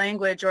related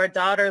language or a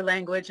daughter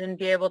language and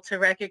be able to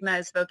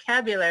recognize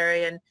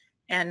vocabulary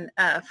and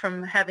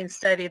from having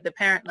studied the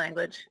parent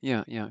language.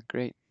 Yeah,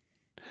 great.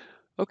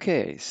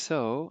 Okay,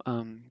 so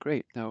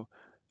great. Now,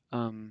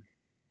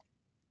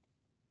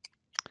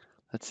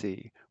 let's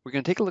see. We're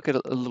going to take a look at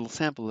a little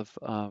sample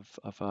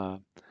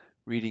of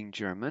reading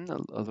German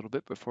a little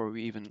bit before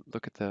we even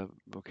look at the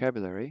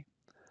vocabulary.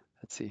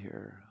 Let's see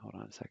here. Hold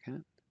on a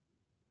second.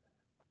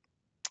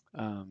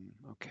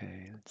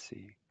 Okay, let's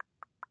see.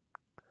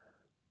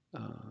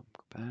 Go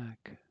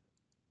back.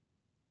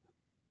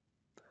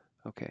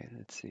 Okay,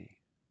 let's see.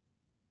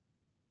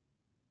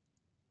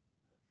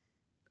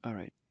 All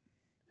right,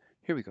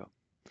 here we go.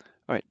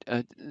 All right,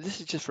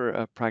 this is just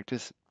for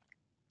practice.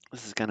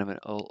 This is kind of an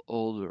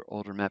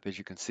older map, as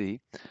you can see.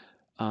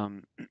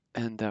 And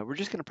we're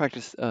just going to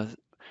practice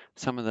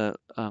some of the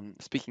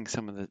speaking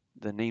some of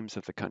the names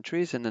of the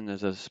countries, and then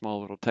there's a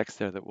small little text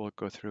there that we'll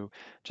go through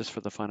just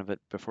for the fun of it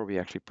before we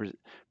actually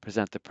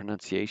present the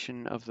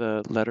pronunciation of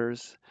the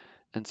letters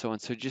and so on.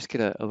 So just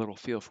get a little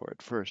feel for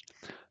it first.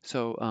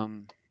 So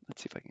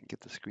let's see if I can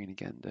get the screen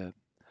again, the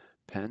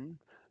pen.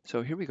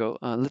 So here we go.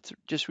 Let's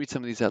just read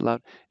some of these out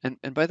loud.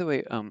 And by the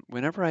way,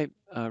 whenever I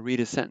read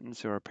a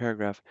sentence or a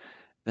paragraph,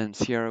 then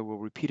Sierra will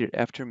repeat it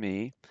after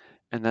me,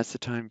 and that's the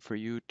time for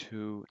you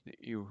who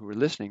are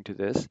listening to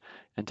this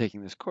and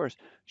taking this course,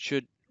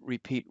 should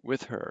repeat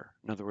with her.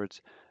 In other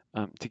words,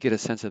 to get a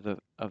sense of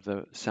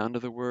the sound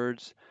of the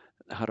words,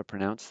 how to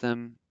pronounce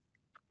them,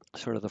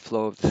 sort of the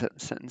flow of the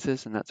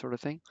sentences and that sort of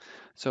thing.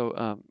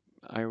 So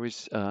I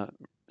always,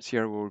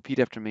 Sierra will repeat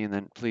after me, and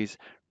then please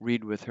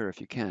read with her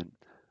if you can.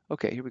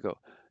 Okay, here we go.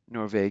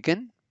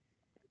 Norwegian,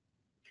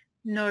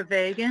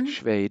 Norwegian,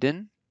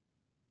 Schweden,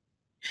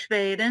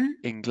 Schweden,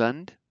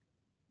 England,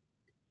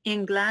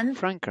 England,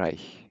 Frankreich,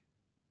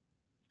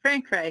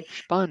 Frankreich,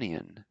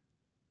 Spanien,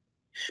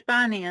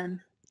 Spanien,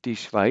 die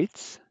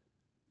Schweiz,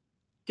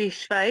 die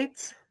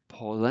Schweiz,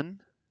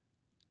 Polen,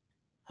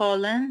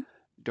 Polen,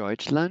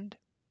 Deutschland,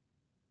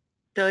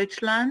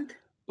 Deutschland,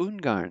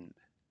 Ungarn.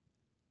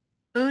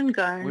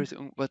 Ungarn.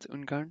 What's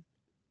Ungarn?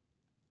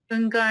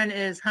 Ungarn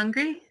is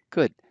Hungary.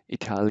 Good.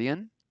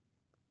 Italien,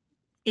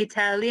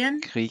 Italian,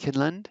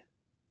 Griechenland,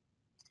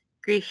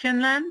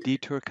 Griechenland, die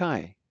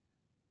Türkei.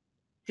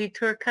 die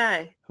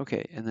Türkei.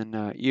 Okay, and then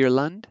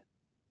Ireland,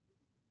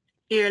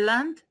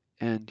 Ireland,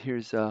 and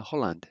here's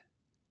Holland.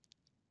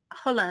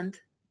 Holland,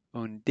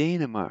 Und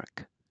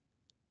Dänemark.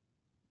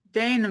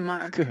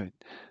 Denmark. Good.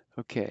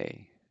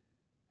 Okay.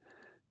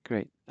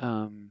 Great.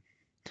 All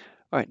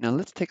right, now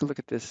let's take a look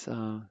at this.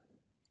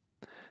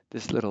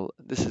 This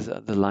is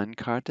the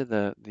Landkarte,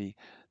 the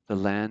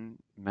land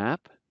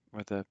map,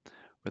 or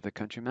the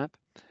country map,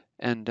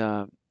 and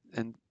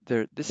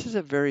this is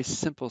a very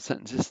simple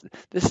sentence.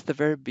 This is the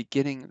very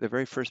beginning, the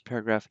very first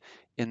paragraph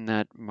in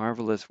that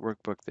marvelous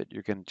workbook that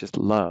you're going to just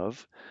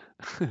love,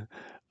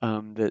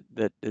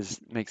 that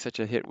makes such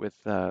a hit with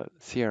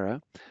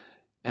Sierra.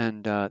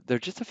 And there are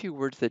just a few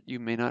words that you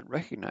may not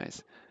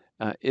recognize.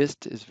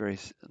 Ist is very.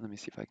 Let me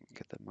see if I can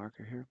get the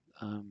marker here.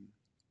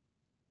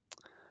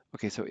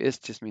 Okay, so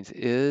ist just means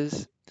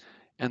is,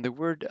 and the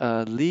word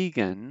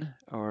liegen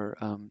or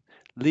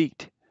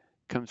liegt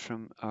comes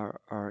from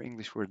our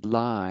English word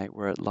lie,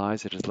 where it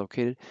lies, it is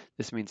located.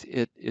 This means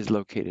it is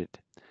located.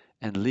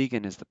 And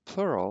liegen is the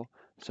plural,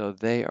 so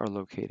they are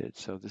located.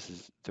 So this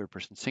is third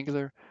person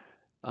singular,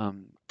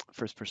 um,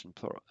 first person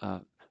plural,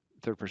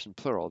 third person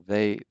plural.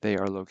 They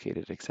are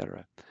located,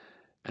 etc.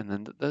 And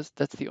then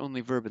that's the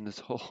only verb in this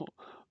whole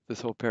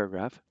this whole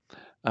paragraph.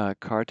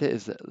 Karte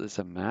is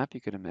a map.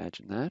 You can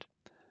imagine that.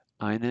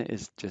 Eine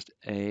is just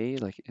a,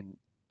 like in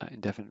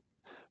indefinite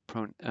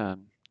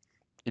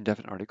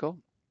indefinite article.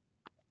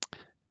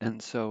 And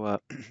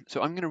so,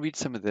 so I'm going to read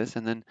some of this,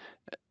 and then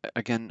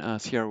again,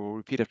 Sierra will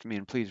repeat after me,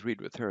 and please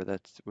read with her.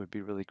 That would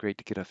be really great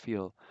to get a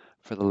feel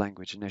for the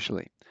language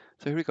initially.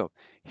 So here we go.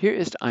 Hier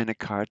ist eine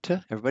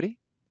Karte. Everybody?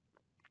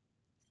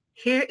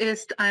 Hier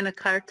ist eine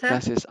Karte.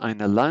 Das ist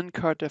eine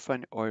Landkarte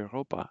von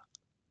Europa.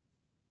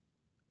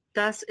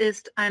 Das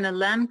ist eine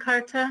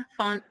Landkarte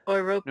von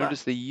Europa.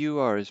 Notice the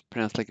UR is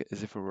pronounced like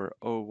as if it were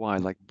OY,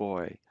 like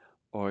boy,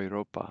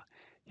 Europa.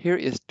 Here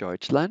is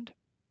Deutschland.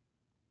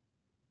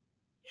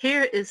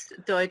 Hier ist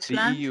The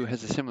Deutschland. EU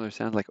has a similar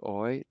sound like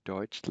Oi,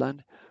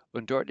 Deutschland.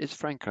 Und dort ist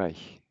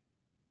Frankreich.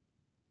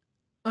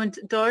 Und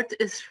dort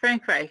ist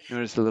Frankreich.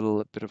 Notice a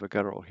little bit of a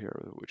guttural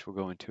here, which we'll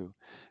go into.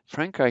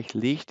 Frankreich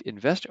liegt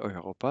in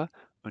Westeuropa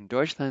und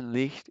Deutschland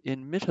liegt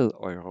in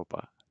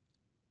Mitteleuropa.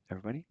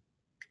 Everybody?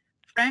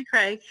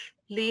 Frankreich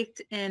liegt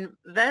in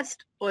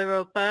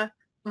Westeuropa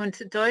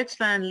und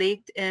Deutschland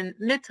liegt in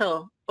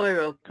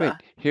Mitteleuropa. Great.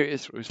 Here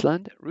is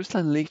Russland.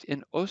 Russland liegt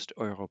in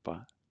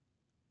Osteuropa.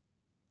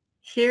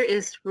 Hier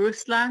ist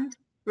Russland.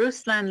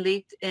 Russland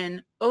liegt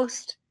in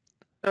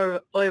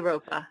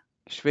Osteuropa.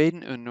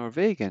 Schweden und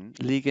Norwegen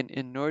liegen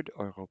in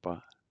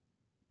Nordeuropa.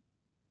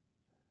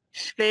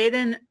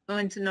 Schweden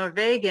und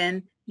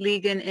Norwegen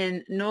liegen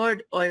in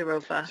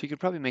Nordeuropa. So you could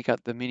probably make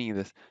out the meaning of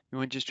this. You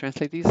want to just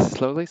translate these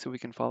slowly so we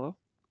can follow?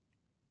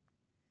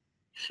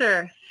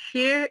 Sure.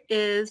 Here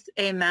is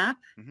a map.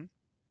 Mhm.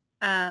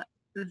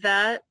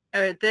 That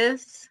or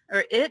this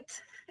or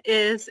it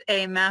is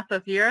a map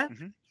of Europe.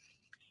 Mhm.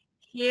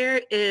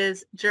 Here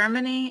is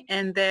Germany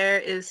and there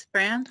is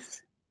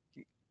France.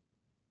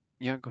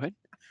 Yeah, go ahead.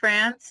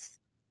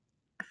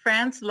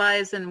 France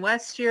lies in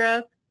West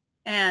Europe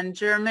and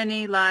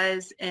Germany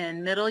lies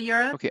in Middle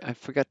Europe. Okay, I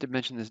forgot to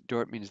mention this.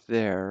 Dort means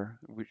there,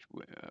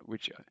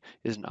 which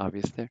isn't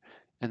obvious there.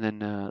 And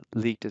then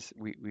liegt is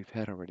we've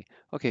had already.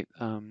 Okay,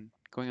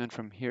 going on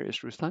from here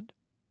is Russland.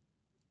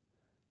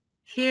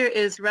 Here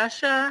is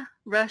Russia.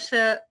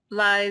 Russia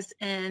lies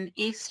in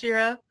East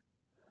Europe.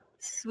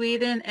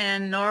 Sweden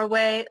and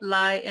Norway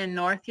lie in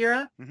North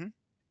Europe. Mhm.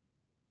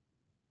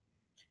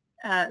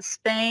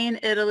 Spain,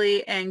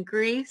 Italy, and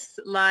Greece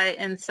lie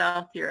in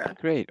South Europe.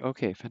 Great.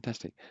 Okay,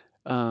 fantastic.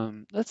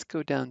 Let's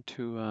go down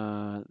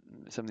to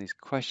some of these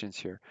questions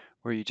here,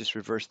 where you just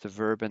reverse the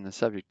verb and the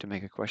subject to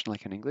make a question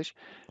like in English.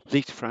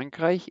 Liegt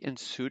Frankreich in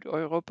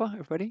Südeuropa,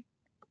 everybody?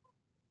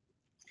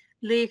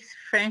 Liegt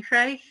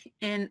Frankreich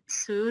in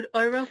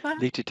Südeuropa?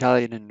 Liegt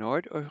Italien in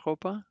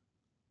Nordeuropa?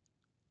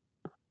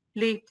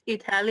 Liegt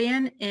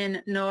Italien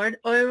in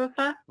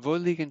Nordeuropa? Wo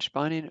liegen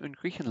Spanien und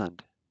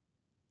Griechenland?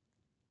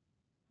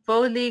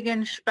 Wo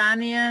liegen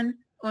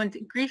Spanien und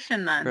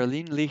Griechenland?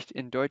 Berlin liegt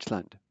in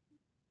Deutschland.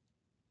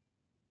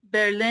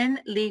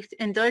 Berlin liegt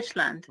in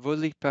Deutschland. Wo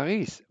liegt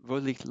Paris? Wo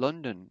liegt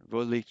London?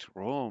 Wo liegt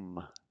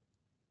Rom?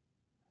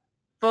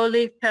 Wo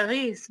liegt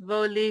Paris?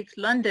 Wo liegt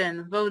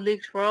London? Wo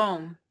liegt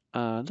Rome?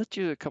 Let's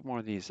do a couple more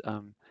of these.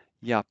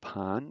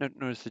 Japan.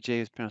 Notice the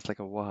J is pronounced like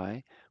a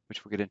Y,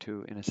 which we'll get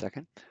into in a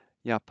second.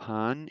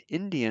 Japan,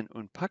 Indien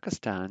und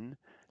Pakistan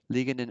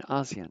liegen in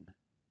Asien.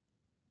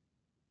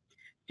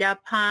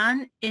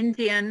 Japan,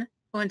 Indien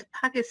und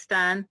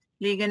Pakistan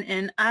liegen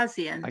in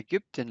Asien.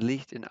 Ägypten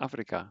liegt in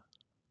Afrika.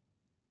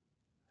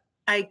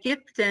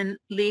 Ägypten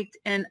liegt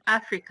in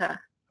Afrika.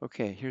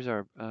 Okay, here's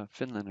our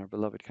Finland, our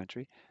beloved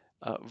country.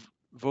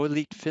 Wo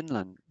liegt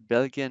Finland?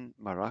 Belgien,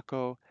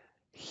 Morocco,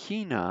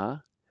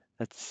 China.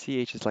 That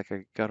CH is like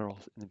a guttural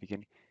in the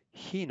beginning.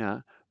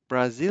 China,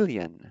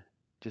 Brazilian.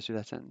 Just do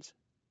that sentence.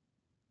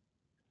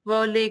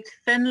 Wo liegt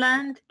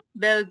Finnland,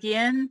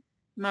 Belgien,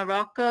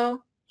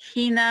 Morocco,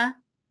 China,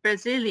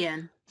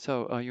 Brazilian?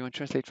 So you want to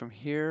translate from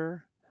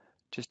here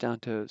just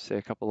down to, say,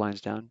 a couple lines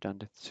down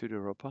to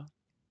Südeuropa?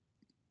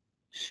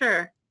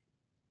 Sure.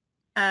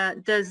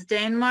 Does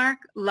Denmark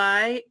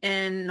lie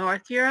in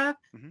North Europe?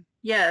 Mhm.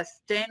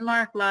 Yes,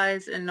 Denmark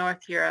lies in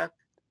North Europe.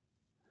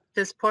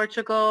 Does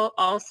Portugal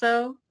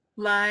also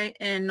lie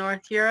in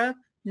North Europe?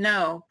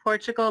 No,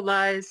 Portugal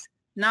lies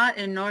not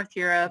in North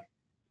Europe,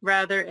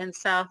 rather in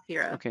South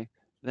Europe. Okay,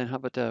 then how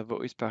about wo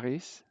ist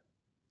Paris?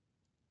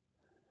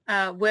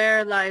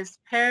 Where lies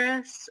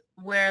Paris?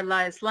 Where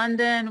lies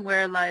London?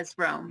 Where lies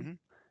Rome? Mhm.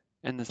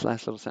 And this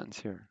last little sentence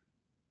here.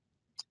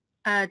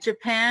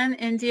 Japan,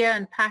 India,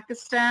 and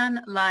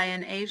Pakistan lie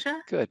in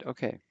Asia. Good,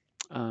 okay.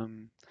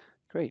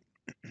 Great.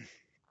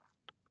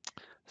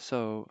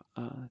 So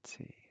let's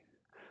see.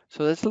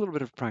 So that's a little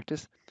bit of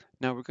practice.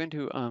 Now we're going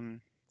to,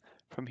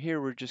 from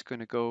here, we're just going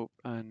to go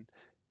and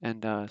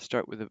and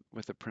start with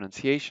the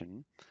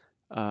pronunciation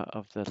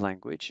of the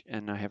language.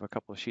 And I have a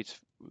couple of sheets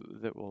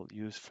that we'll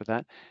use for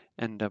that.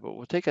 And but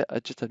we'll take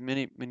just a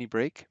mini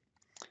break,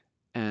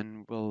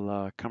 and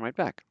we'll come right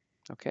back.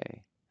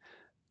 Okay.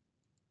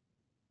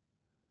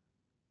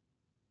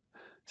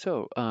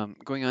 So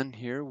going on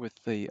here with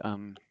the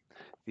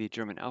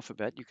German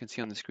alphabet, you can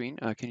see on the screen.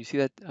 Can you see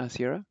that,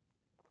 Sierra?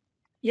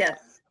 Yes.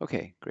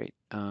 Okay, great.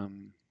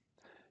 And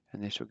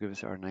this will give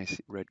us our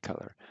nice red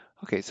color.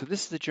 Okay, so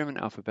this is the German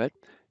alphabet.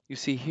 You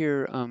see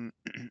here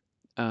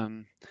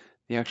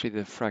actually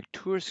the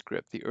Fraktur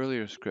script, the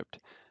earlier script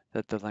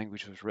that the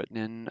language was written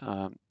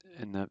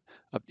in the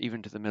up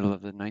even to the middle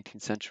of the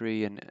 19th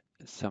century and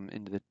some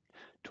into the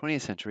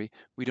 20th century.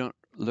 We don't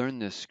learn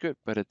this script,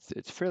 but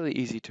it's fairly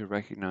easy to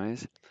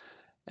recognize,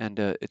 and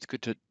it's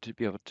good to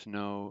be able to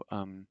know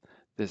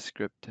this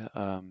script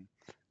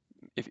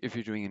if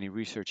you're doing any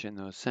research in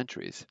those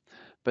centuries.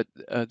 But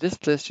this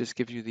list just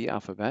gives you the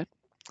alphabet,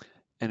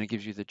 and it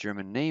gives you the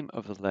German name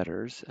of the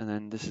letters, and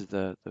then this is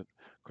of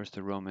course,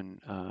 the Roman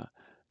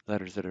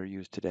letters that are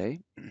used today.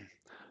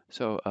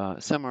 So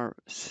some are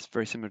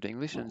very similar to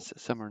English, and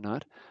some are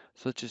not.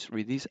 So let's just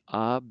read these.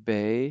 A,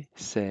 B,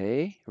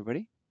 C.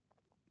 Everybody?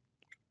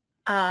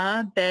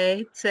 A,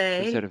 B, So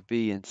instead C. of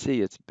B and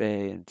C, it's B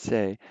and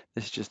C.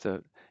 This is just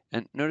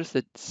and notice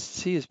that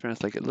C is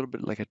pronounced like a little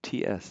bit like a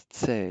TS.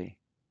 C,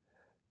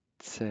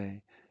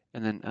 C.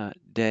 And then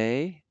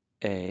D,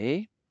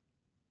 A.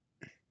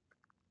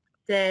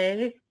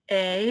 D,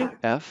 A.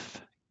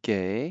 F,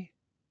 G.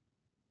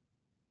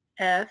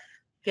 F,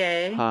 G.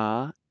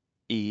 H,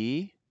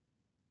 E.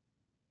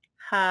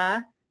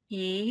 H,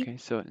 E. Okay,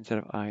 so instead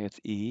of I, it's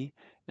E.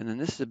 And then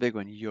this is a big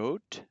one,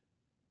 Jot.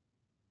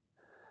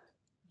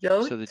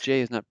 Jot. So the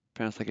J is not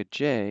pronounced like a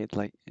J,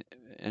 like,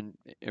 and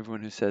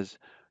everyone who says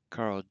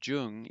Carl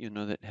Jung, you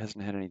know that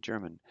hasn't had any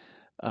German.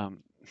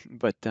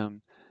 But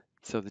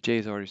so the J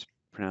is always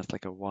pronounced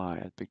like a Y,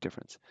 a big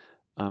difference.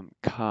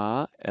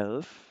 K,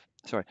 elf,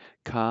 sorry,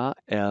 K,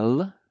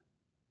 L.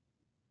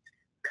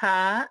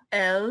 K,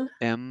 L.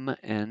 M,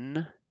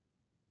 N.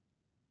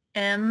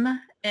 M,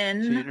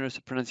 N. So you notice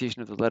the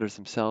pronunciation of the letters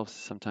themselves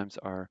sometimes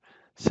are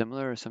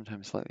similar or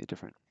sometimes slightly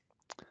different.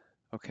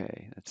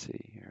 Okay, let's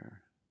see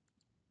here.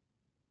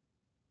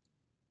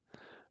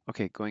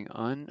 Okay, going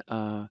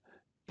on.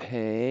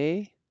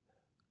 Pei,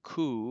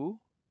 ku.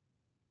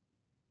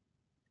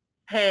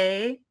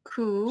 Pei,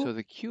 ku. So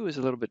the Q is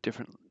a little bit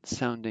different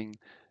sounding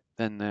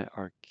than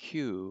our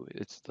Q.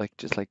 It's like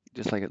just like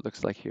it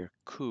looks like here.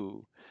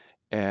 Ku.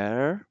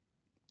 Er.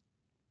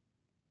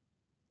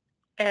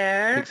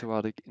 Takes a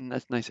while to. And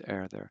that's nice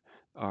air there.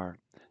 R.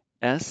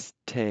 S,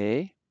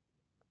 te.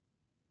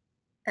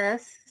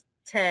 S,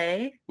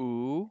 te.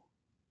 U.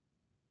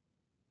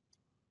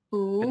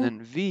 U. And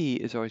then V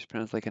is always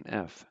pronounced like an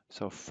F.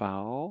 So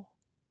foul.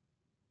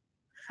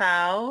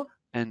 Foul.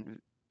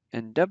 And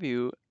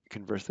W,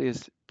 conversely,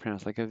 is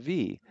pronounced like a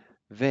V.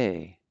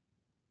 Ve.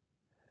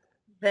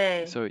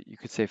 Ve. So you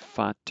could say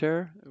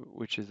Vater,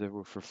 which is the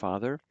word for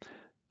father,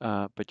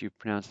 but you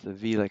pronounce the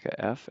V like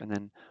a F, and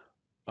then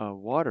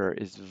water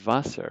is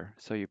Wasser,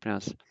 so you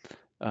pronounce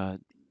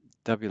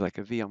W like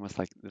a V, almost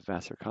like the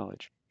Vassar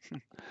College.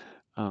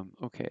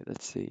 Okay,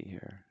 let's see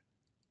here.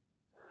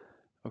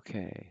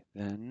 Okay,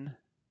 then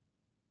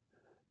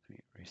let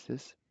me erase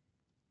this.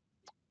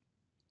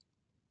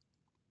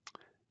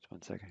 Just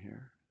 1 second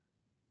here.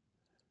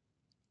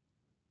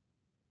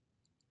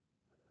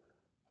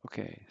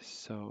 Okay,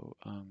 so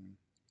all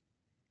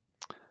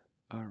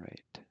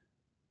right.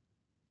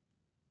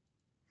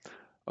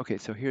 Okay,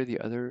 so here are the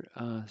other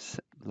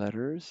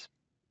letters.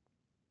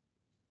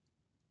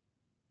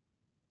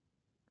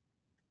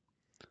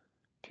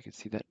 If you can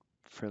see that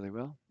fairly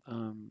well.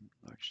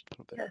 Large a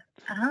little bit. Yeah.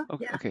 Uh-huh.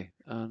 Okay, Yeah. okay.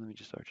 Let me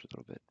just large a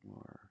little bit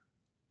more.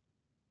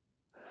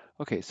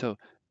 Okay, so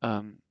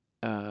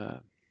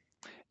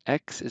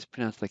X is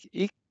pronounced like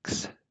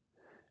X,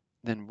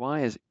 then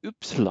Y is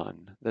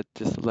Upsilon. That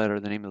just letter,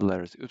 the name of the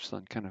letter is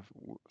Upsilon, kind of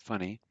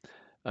funny.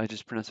 I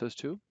just pronounce those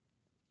two.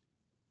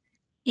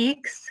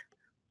 X,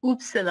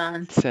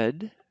 Upsilon.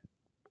 Said.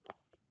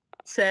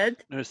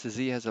 Said. Notice the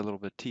Z has a little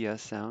bit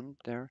TS sound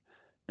there.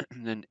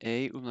 And then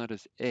A, umlaut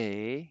is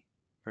A,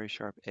 very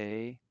sharp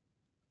A.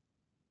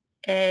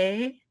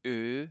 A.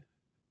 Ö.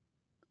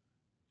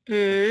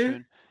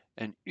 Ö.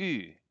 And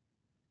Ü.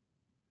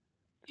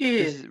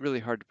 Ü. This is really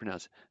hard to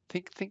pronounce.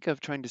 Think of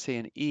trying to say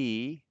an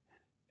E.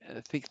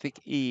 Think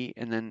E,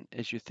 and then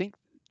as you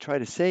try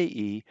to say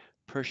E,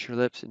 purse your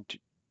lips and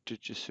to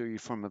just so you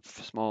form a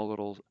small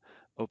little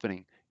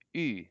opening.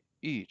 Ü,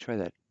 Ü, try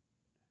that.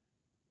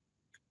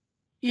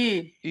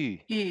 Ü. Ü,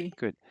 Ü.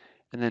 good.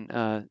 And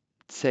then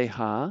say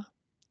ha.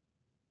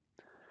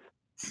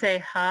 Say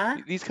ha.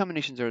 These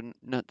combinations are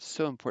not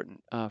so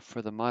important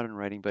for the modern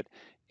writing, but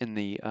in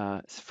the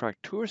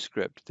Fraktur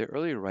script, the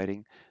earlier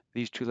writing,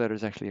 these two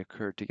letters actually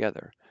occurred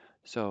together.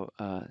 So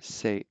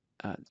say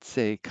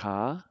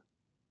ka.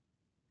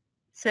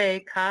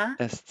 Say ka.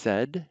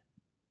 SZ.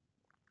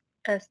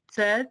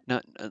 SZ.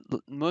 Now,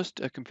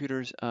 most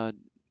computers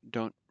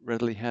don't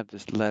readily have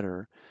this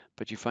letter,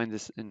 but you find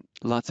this in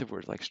lots of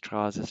words, like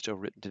Straße is still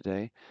written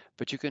today,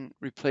 but you can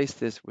replace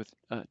this with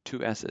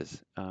two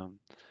S's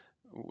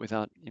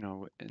without,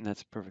 and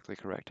that's perfectly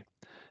correct.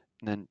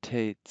 And then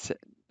te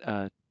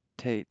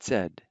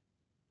zed.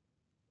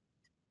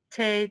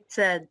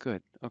 TZ.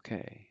 Good.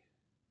 Okay.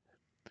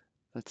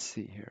 Let's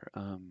see here.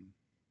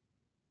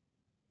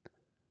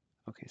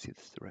 Okay, see if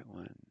this is the right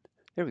one.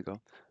 There we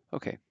go.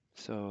 Okay,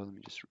 so let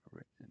me just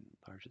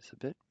enlarge this a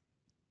bit.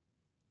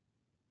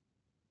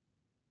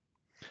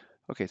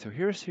 Okay, so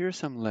here's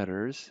some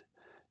letters,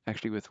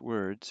 actually with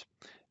words,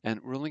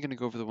 and we're only going to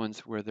go over the ones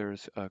where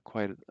there's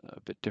quite a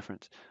bit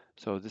difference.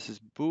 So this is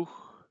Buch,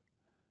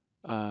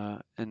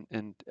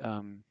 and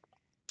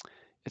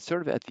it's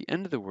sort of at the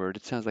end of the word.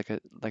 It sounds like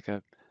a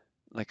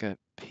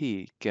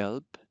P,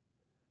 gelb,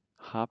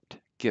 habt,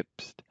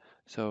 gibst.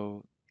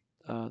 So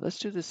let's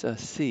do this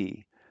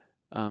C.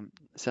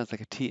 Sounds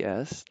like a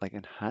TS, like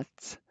in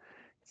hats.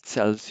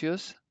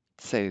 Celsius,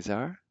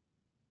 Caesar.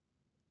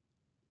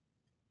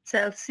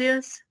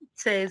 Celsius,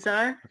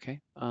 Caesar. Okay.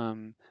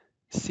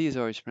 C is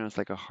always pronounced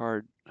like a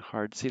hard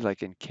C,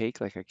 like in cake,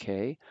 like a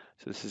K.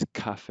 So this is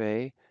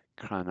cafe,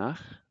 Kranach.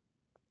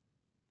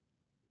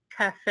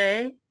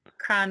 Cafe,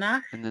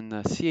 Kranach. And then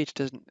the CH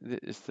doesn't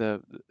is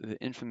the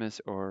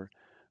infamous or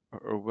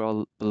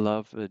well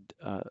beloved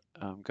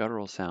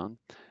guttural sound.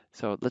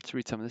 So let's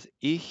read some of this.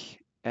 Ich,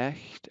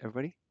 echt,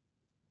 everybody.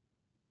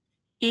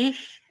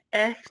 Ich,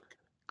 echt,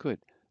 Good.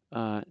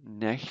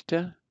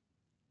 Nächte.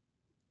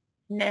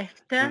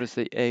 Nächte, Notice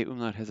the A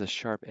umlaut has a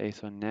sharp A,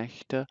 so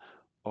Nächte,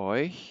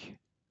 euch.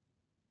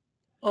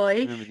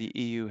 Remember euch, the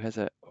EU has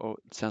a O,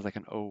 it sounds like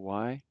an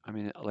OY. I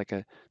mean, like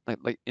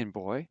in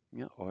boy,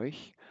 yeah,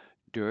 euch,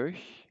 durch,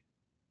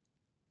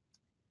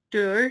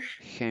 durch,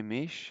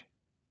 chemisch,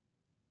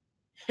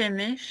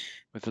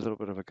 chemisch, with a little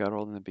bit of a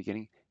guttural in the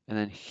beginning, and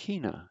then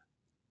China,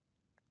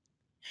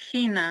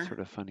 China. sort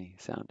of funny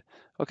sound.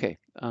 Okay,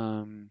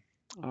 all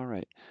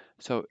right.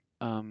 So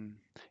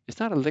it's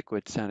not a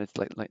liquid sound. It's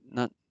like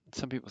not.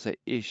 Some people say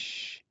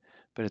ish,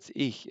 but it's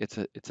ich. It's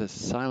a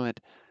silent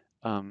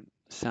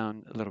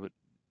sound a little bit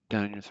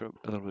down in your throat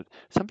a little bit.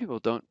 Some people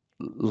don't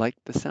like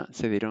the sound,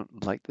 say they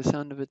don't like the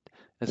sound of it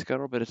as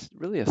guttural, but it's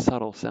really a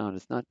subtle sound.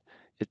 It's not.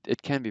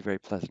 It can be very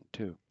pleasant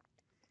too.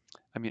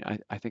 I mean,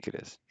 I think it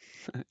is.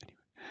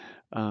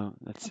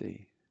 Let's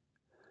see.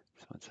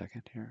 Just 1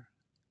 second here.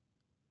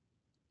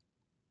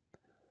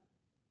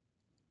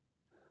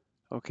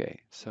 Okay,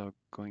 so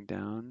going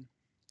down,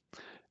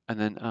 and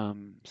then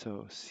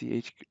so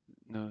ch,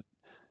 no,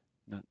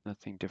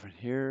 nothing different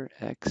here.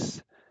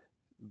 X,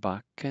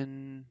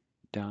 Bakken,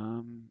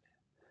 Dam,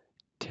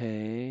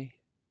 Te,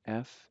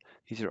 F.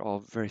 These are all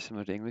very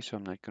similar to English, so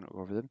I'm not going to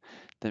go over them.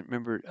 Then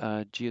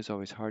remember, G is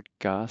always hard.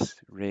 Gas,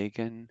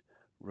 Reagan,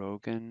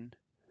 Rogan,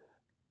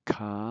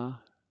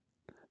 Ka.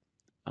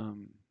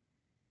 Um,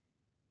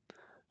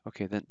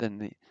 okay,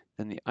 then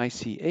the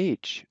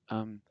ICH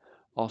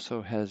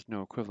also has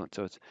no equivalent,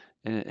 so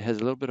and it has a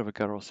little bit of a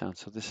guttural sound.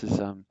 So this is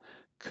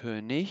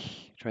König.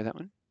 Try that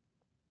one.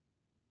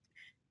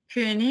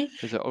 König,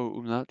 There's a O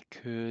umlaut.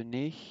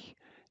 König,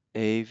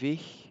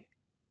 ewig.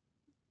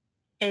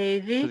 So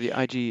ewig,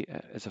 the IG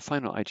as a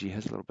final IG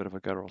has a little bit of a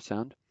guttural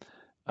sound.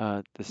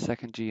 The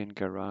second G in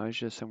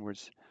garage, some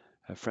words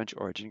have French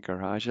origin,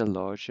 garage,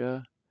 loge,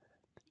 and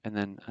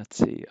then let's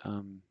see,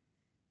 and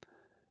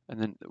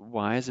then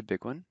Y is a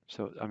big one.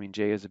 So I mean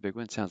J is a big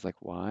one. It sounds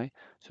like Y.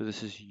 So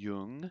this is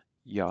Jung,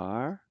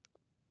 Jahr.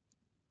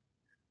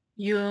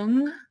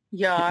 Jung, His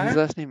Jahr,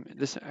 last name,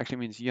 this actually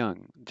means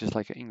young, just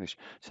like English.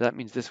 So that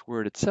means this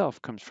word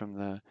itself comes from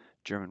the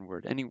German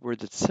word. Any word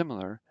that's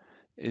similar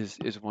is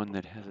one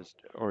that has its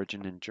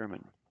origin in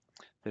German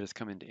that has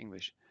come into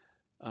English.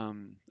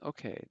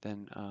 Okay,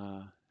 then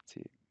let's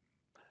see.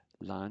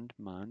 Land,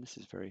 man, this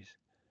is very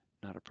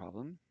not a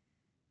problem.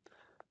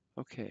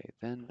 Okay,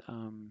 then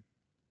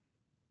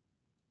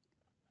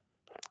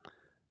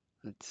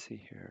let's see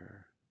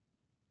here.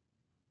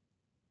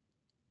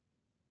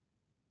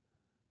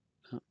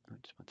 Oh, no,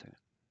 just 1 second.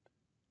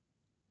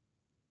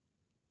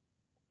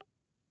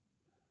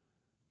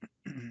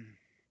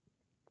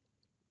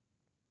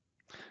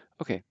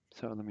 Okay,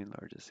 so let me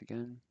enlarge this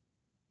again.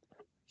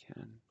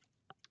 Can.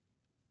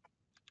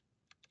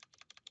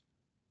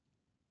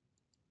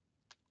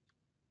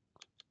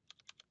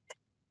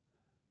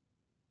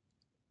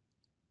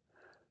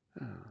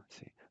 Let's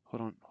see.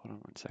 Hold on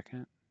 1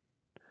 second.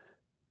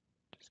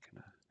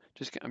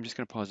 I'm just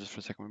gonna pause this for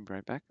a second. We'll be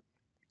right back.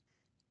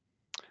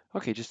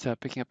 Okay, just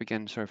picking up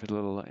again. Sorry for the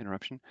little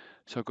interruption.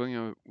 So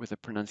going with a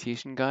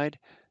pronunciation guide.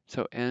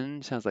 So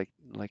N sounds like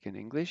in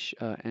English.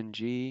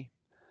 NG,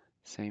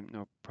 same,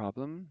 no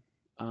problem.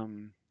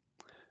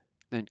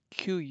 Then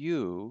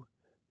QU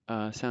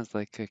sounds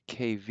like a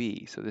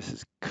KV. So this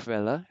is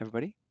Quelle,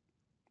 everybody.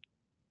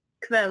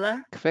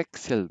 Quelle,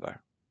 Quecksilver.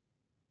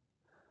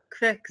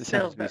 This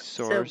happens to be Quicksilver,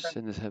 silver. source,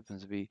 and this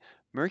happens to be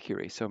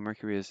mercury. So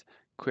mercury is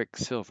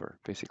quicksilver,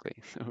 basically.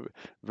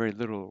 Very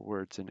little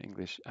words in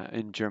English.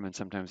 In German,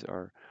 sometimes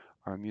are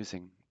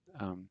amusing.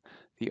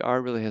 the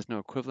R really has no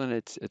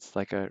equivalent. It's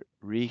like a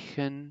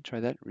riechen. Try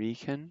that,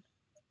 riechen.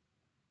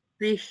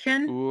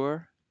 Riechen.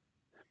 Ur.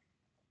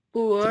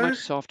 It's a much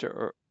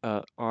softer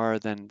R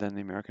than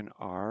the American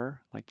R,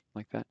 like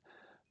that.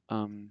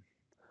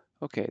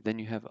 Okay, then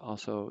you have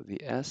also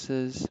the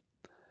S's,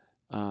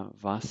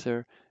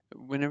 Wasser.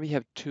 Whenever you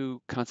have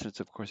two consonants,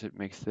 of course, it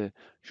makes the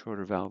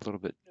shorter vowel a little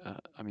bit,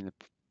 the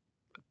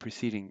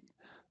preceding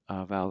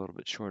vowel a little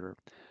bit shorter.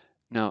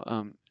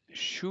 Now,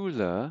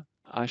 Schule,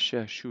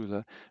 Asche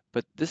Schule,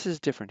 but this is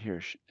different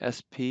here.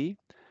 SP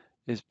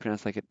is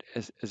pronounced like it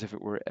as if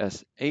it were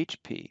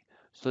SHP.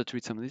 So let's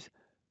read some of these.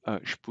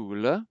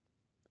 Spule,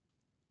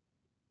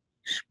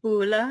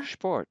 Spule.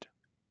 Sport.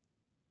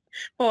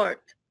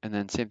 Sport. And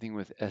then same thing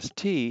with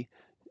ST,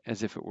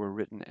 as if it were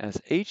written as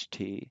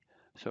HT.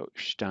 So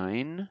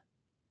Stein,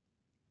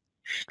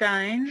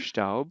 Stein.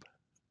 Staub,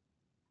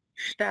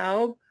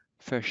 Staub.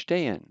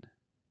 Verstehen.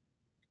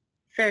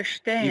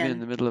 Verstehen. Even in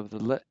the middle of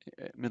the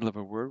middle of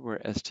a word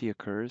where ST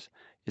occurs,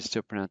 it's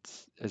still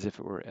pronounced as if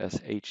it were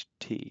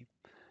SHT.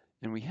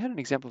 And we had an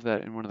example of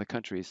that in one of the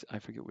countries. I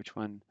forget which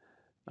one.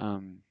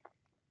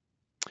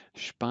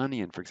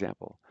 Spanien, for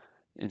example.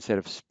 Instead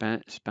of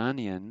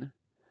Spanien,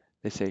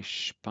 they say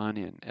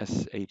Spanien,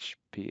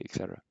 SHP,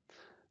 etc.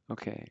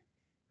 Okay,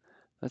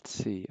 let's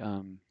see.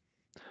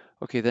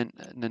 Okay,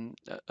 then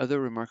other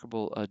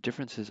remarkable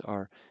differences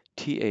are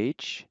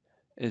TH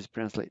is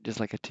pronounced just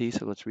like a T,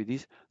 so let's read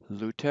these.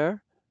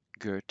 Luther,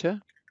 Goethe.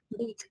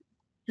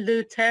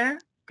 Luther,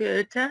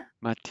 Goethe.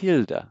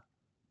 Matilda.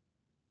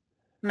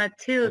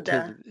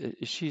 Matilda.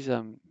 She's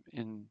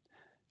in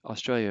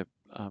Australia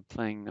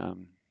playing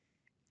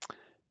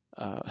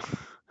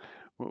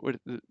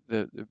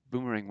the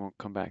boomerang won't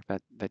come back,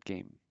 that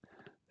game.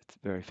 It's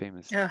very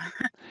famous. Oh.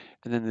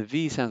 And then the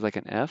V sounds like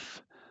an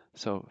F,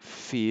 so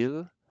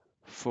feel,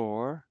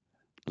 for,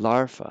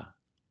 larva.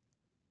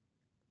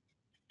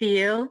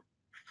 Feel,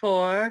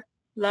 for,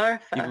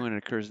 larva. Even when it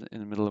occurs in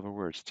the middle of a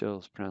word, still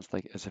is pronounced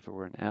like as if it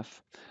were an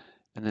F.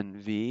 And then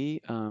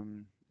V,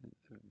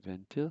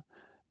 ventil.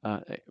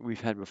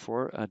 We've had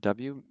before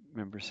W,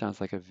 remember,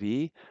 sounds like a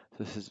V.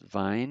 So this is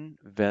Wein,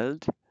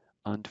 Welt,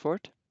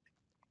 Antwort.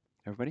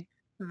 Everybody?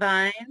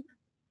 Wein,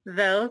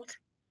 Welt,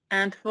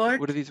 Antwort.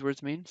 What do these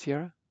words mean,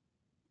 Sierra?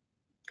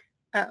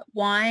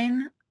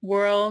 Wine,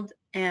 world,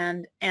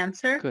 and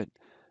answer. Good.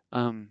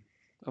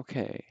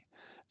 Okay.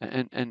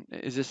 And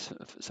is this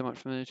somewhat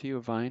familiar to you,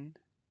 Vine?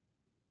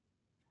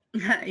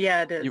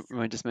 Yeah, it is. You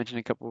mind just mentioning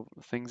a couple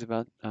of things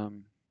about well,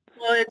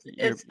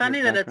 it's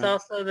funny that it's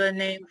also the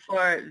name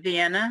for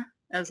Vienna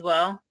as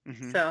well.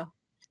 Mm-hmm. So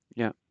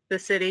yeah, the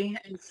city.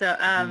 And so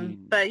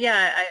but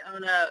yeah, I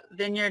own a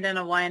vineyard and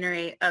a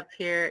winery up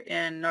here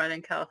in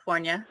Northern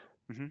California.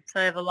 Mm-hmm. So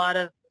I have a lot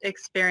of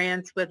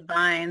experience with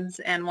vines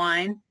and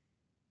wine.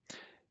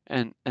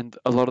 And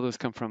a lot of those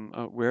come from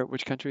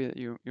which country that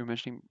you were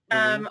mentioning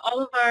earlier?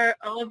 All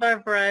of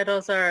our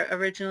varietals are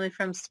originally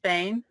from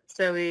Spain,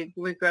 so we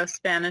grow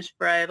Spanish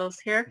varietals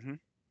here. Mm-hmm.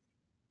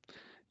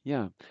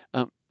 Yeah,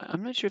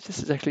 I'm not sure if this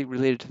is actually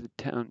related to the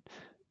town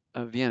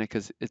of Vienna,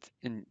 because it's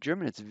in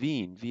German it's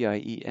Wien,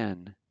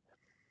 V-I-E-N.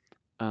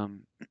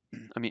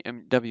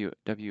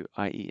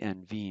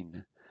 W-I-E-N,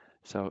 Wien.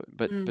 So,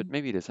 but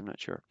maybe it is. I'm not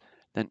sure.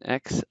 Then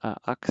X,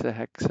 Axa,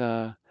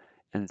 Hexa,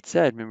 and Z.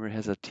 Remember, it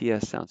has a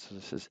TS sound. So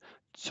this is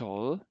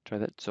Zoll. Try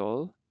that.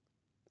 Zoll.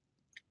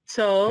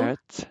 Zoll.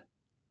 Herz.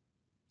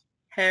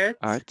 Herz.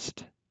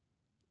 Arzt.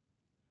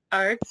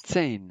 Arzt.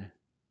 Zehn.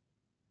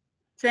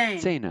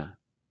 Zehner.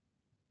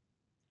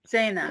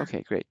 Zehner.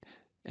 Okay, great.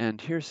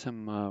 And here's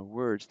some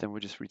words. Then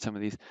we'll just read some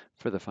of these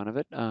for the fun of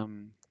it.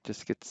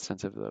 Just to get the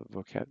sense of the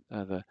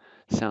the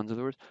sounds of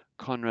the words.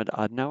 Konrad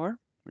Adenauer.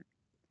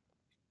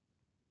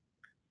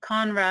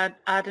 Konrad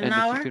Adenauer. And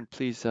if you can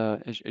please,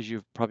 as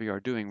you probably are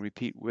doing,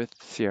 repeat with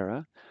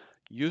Sierra.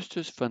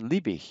 Justus von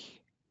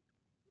Liebig.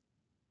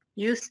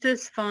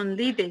 Justus von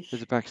Liebig.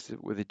 There's a practice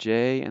with a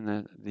J and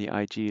then the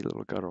IG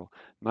little guttural.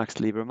 Max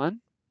Liebermann.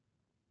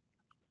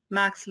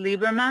 Max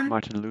Liebermann.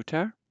 Martin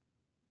Luther.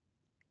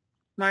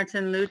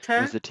 Martin Luther.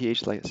 There's the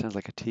TH, like it sounds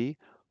like a T.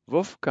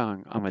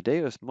 Wolfgang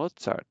Amadeus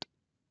Mozart.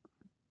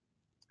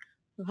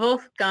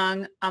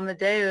 Wolfgang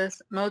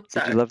Amadeus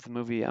Mozart. Did you love the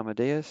movie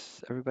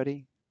Amadeus,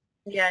 everybody?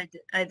 Yeah,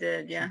 I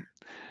did, yeah.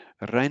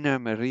 Rainer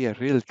Maria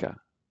Rilke.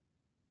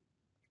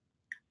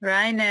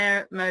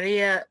 Rainer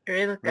Maria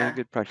Rilke. Really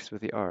good practice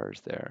with the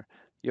R's there.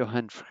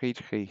 Johann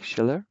Friedrich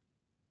Schiller.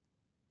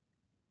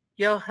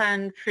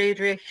 Johann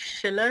Friedrich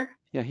Schiller.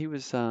 Yeah, he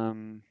was,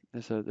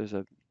 there's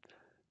a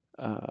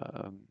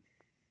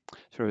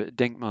sort of a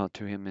Denkmal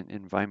to him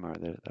in Weimar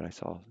that I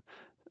saw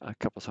a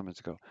couple summers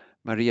ago.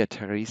 Maria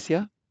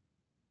Theresia.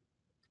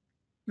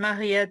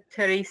 Maria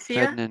Theresia.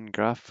 Ferdinand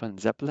Graf von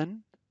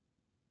Zeppelin.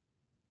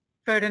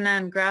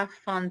 Ferdinand Graf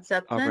von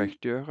Zeppelin.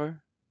 Albrecht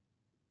Dürer.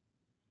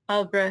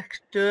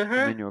 Albrecht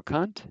Dürer. Immanuel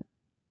Kant.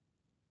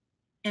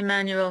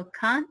 Immanuel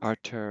Kant.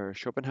 Arthur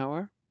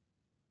Schopenhauer.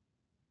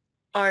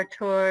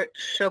 Arthur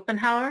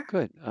Schopenhauer.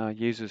 Good.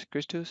 Jesus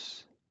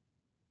Christus.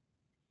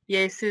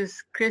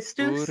 Jesus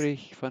Christus.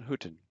 Ulrich von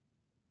Hutten.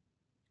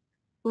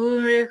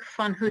 Ulrich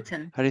von Okay.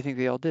 Hutten. How do you think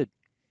they all did?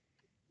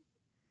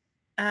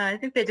 I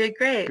think they did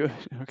great. Good.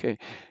 Okay.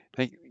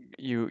 Thank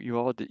you. You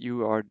all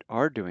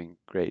are doing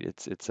great.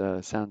 It's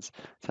sounds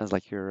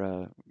like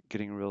you're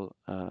getting a real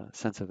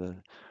sense of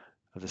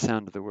the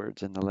sound of the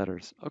words and the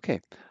letters.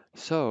 Okay.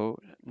 So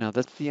now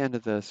that's the end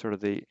of the sort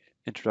of the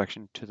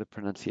introduction to the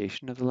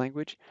pronunciation of the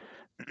language,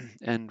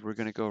 and we're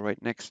going to go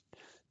right next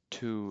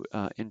to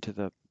into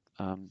the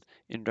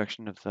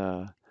introduction of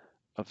the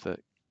of the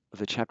of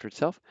the chapter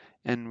itself,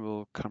 and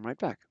we'll come right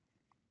back.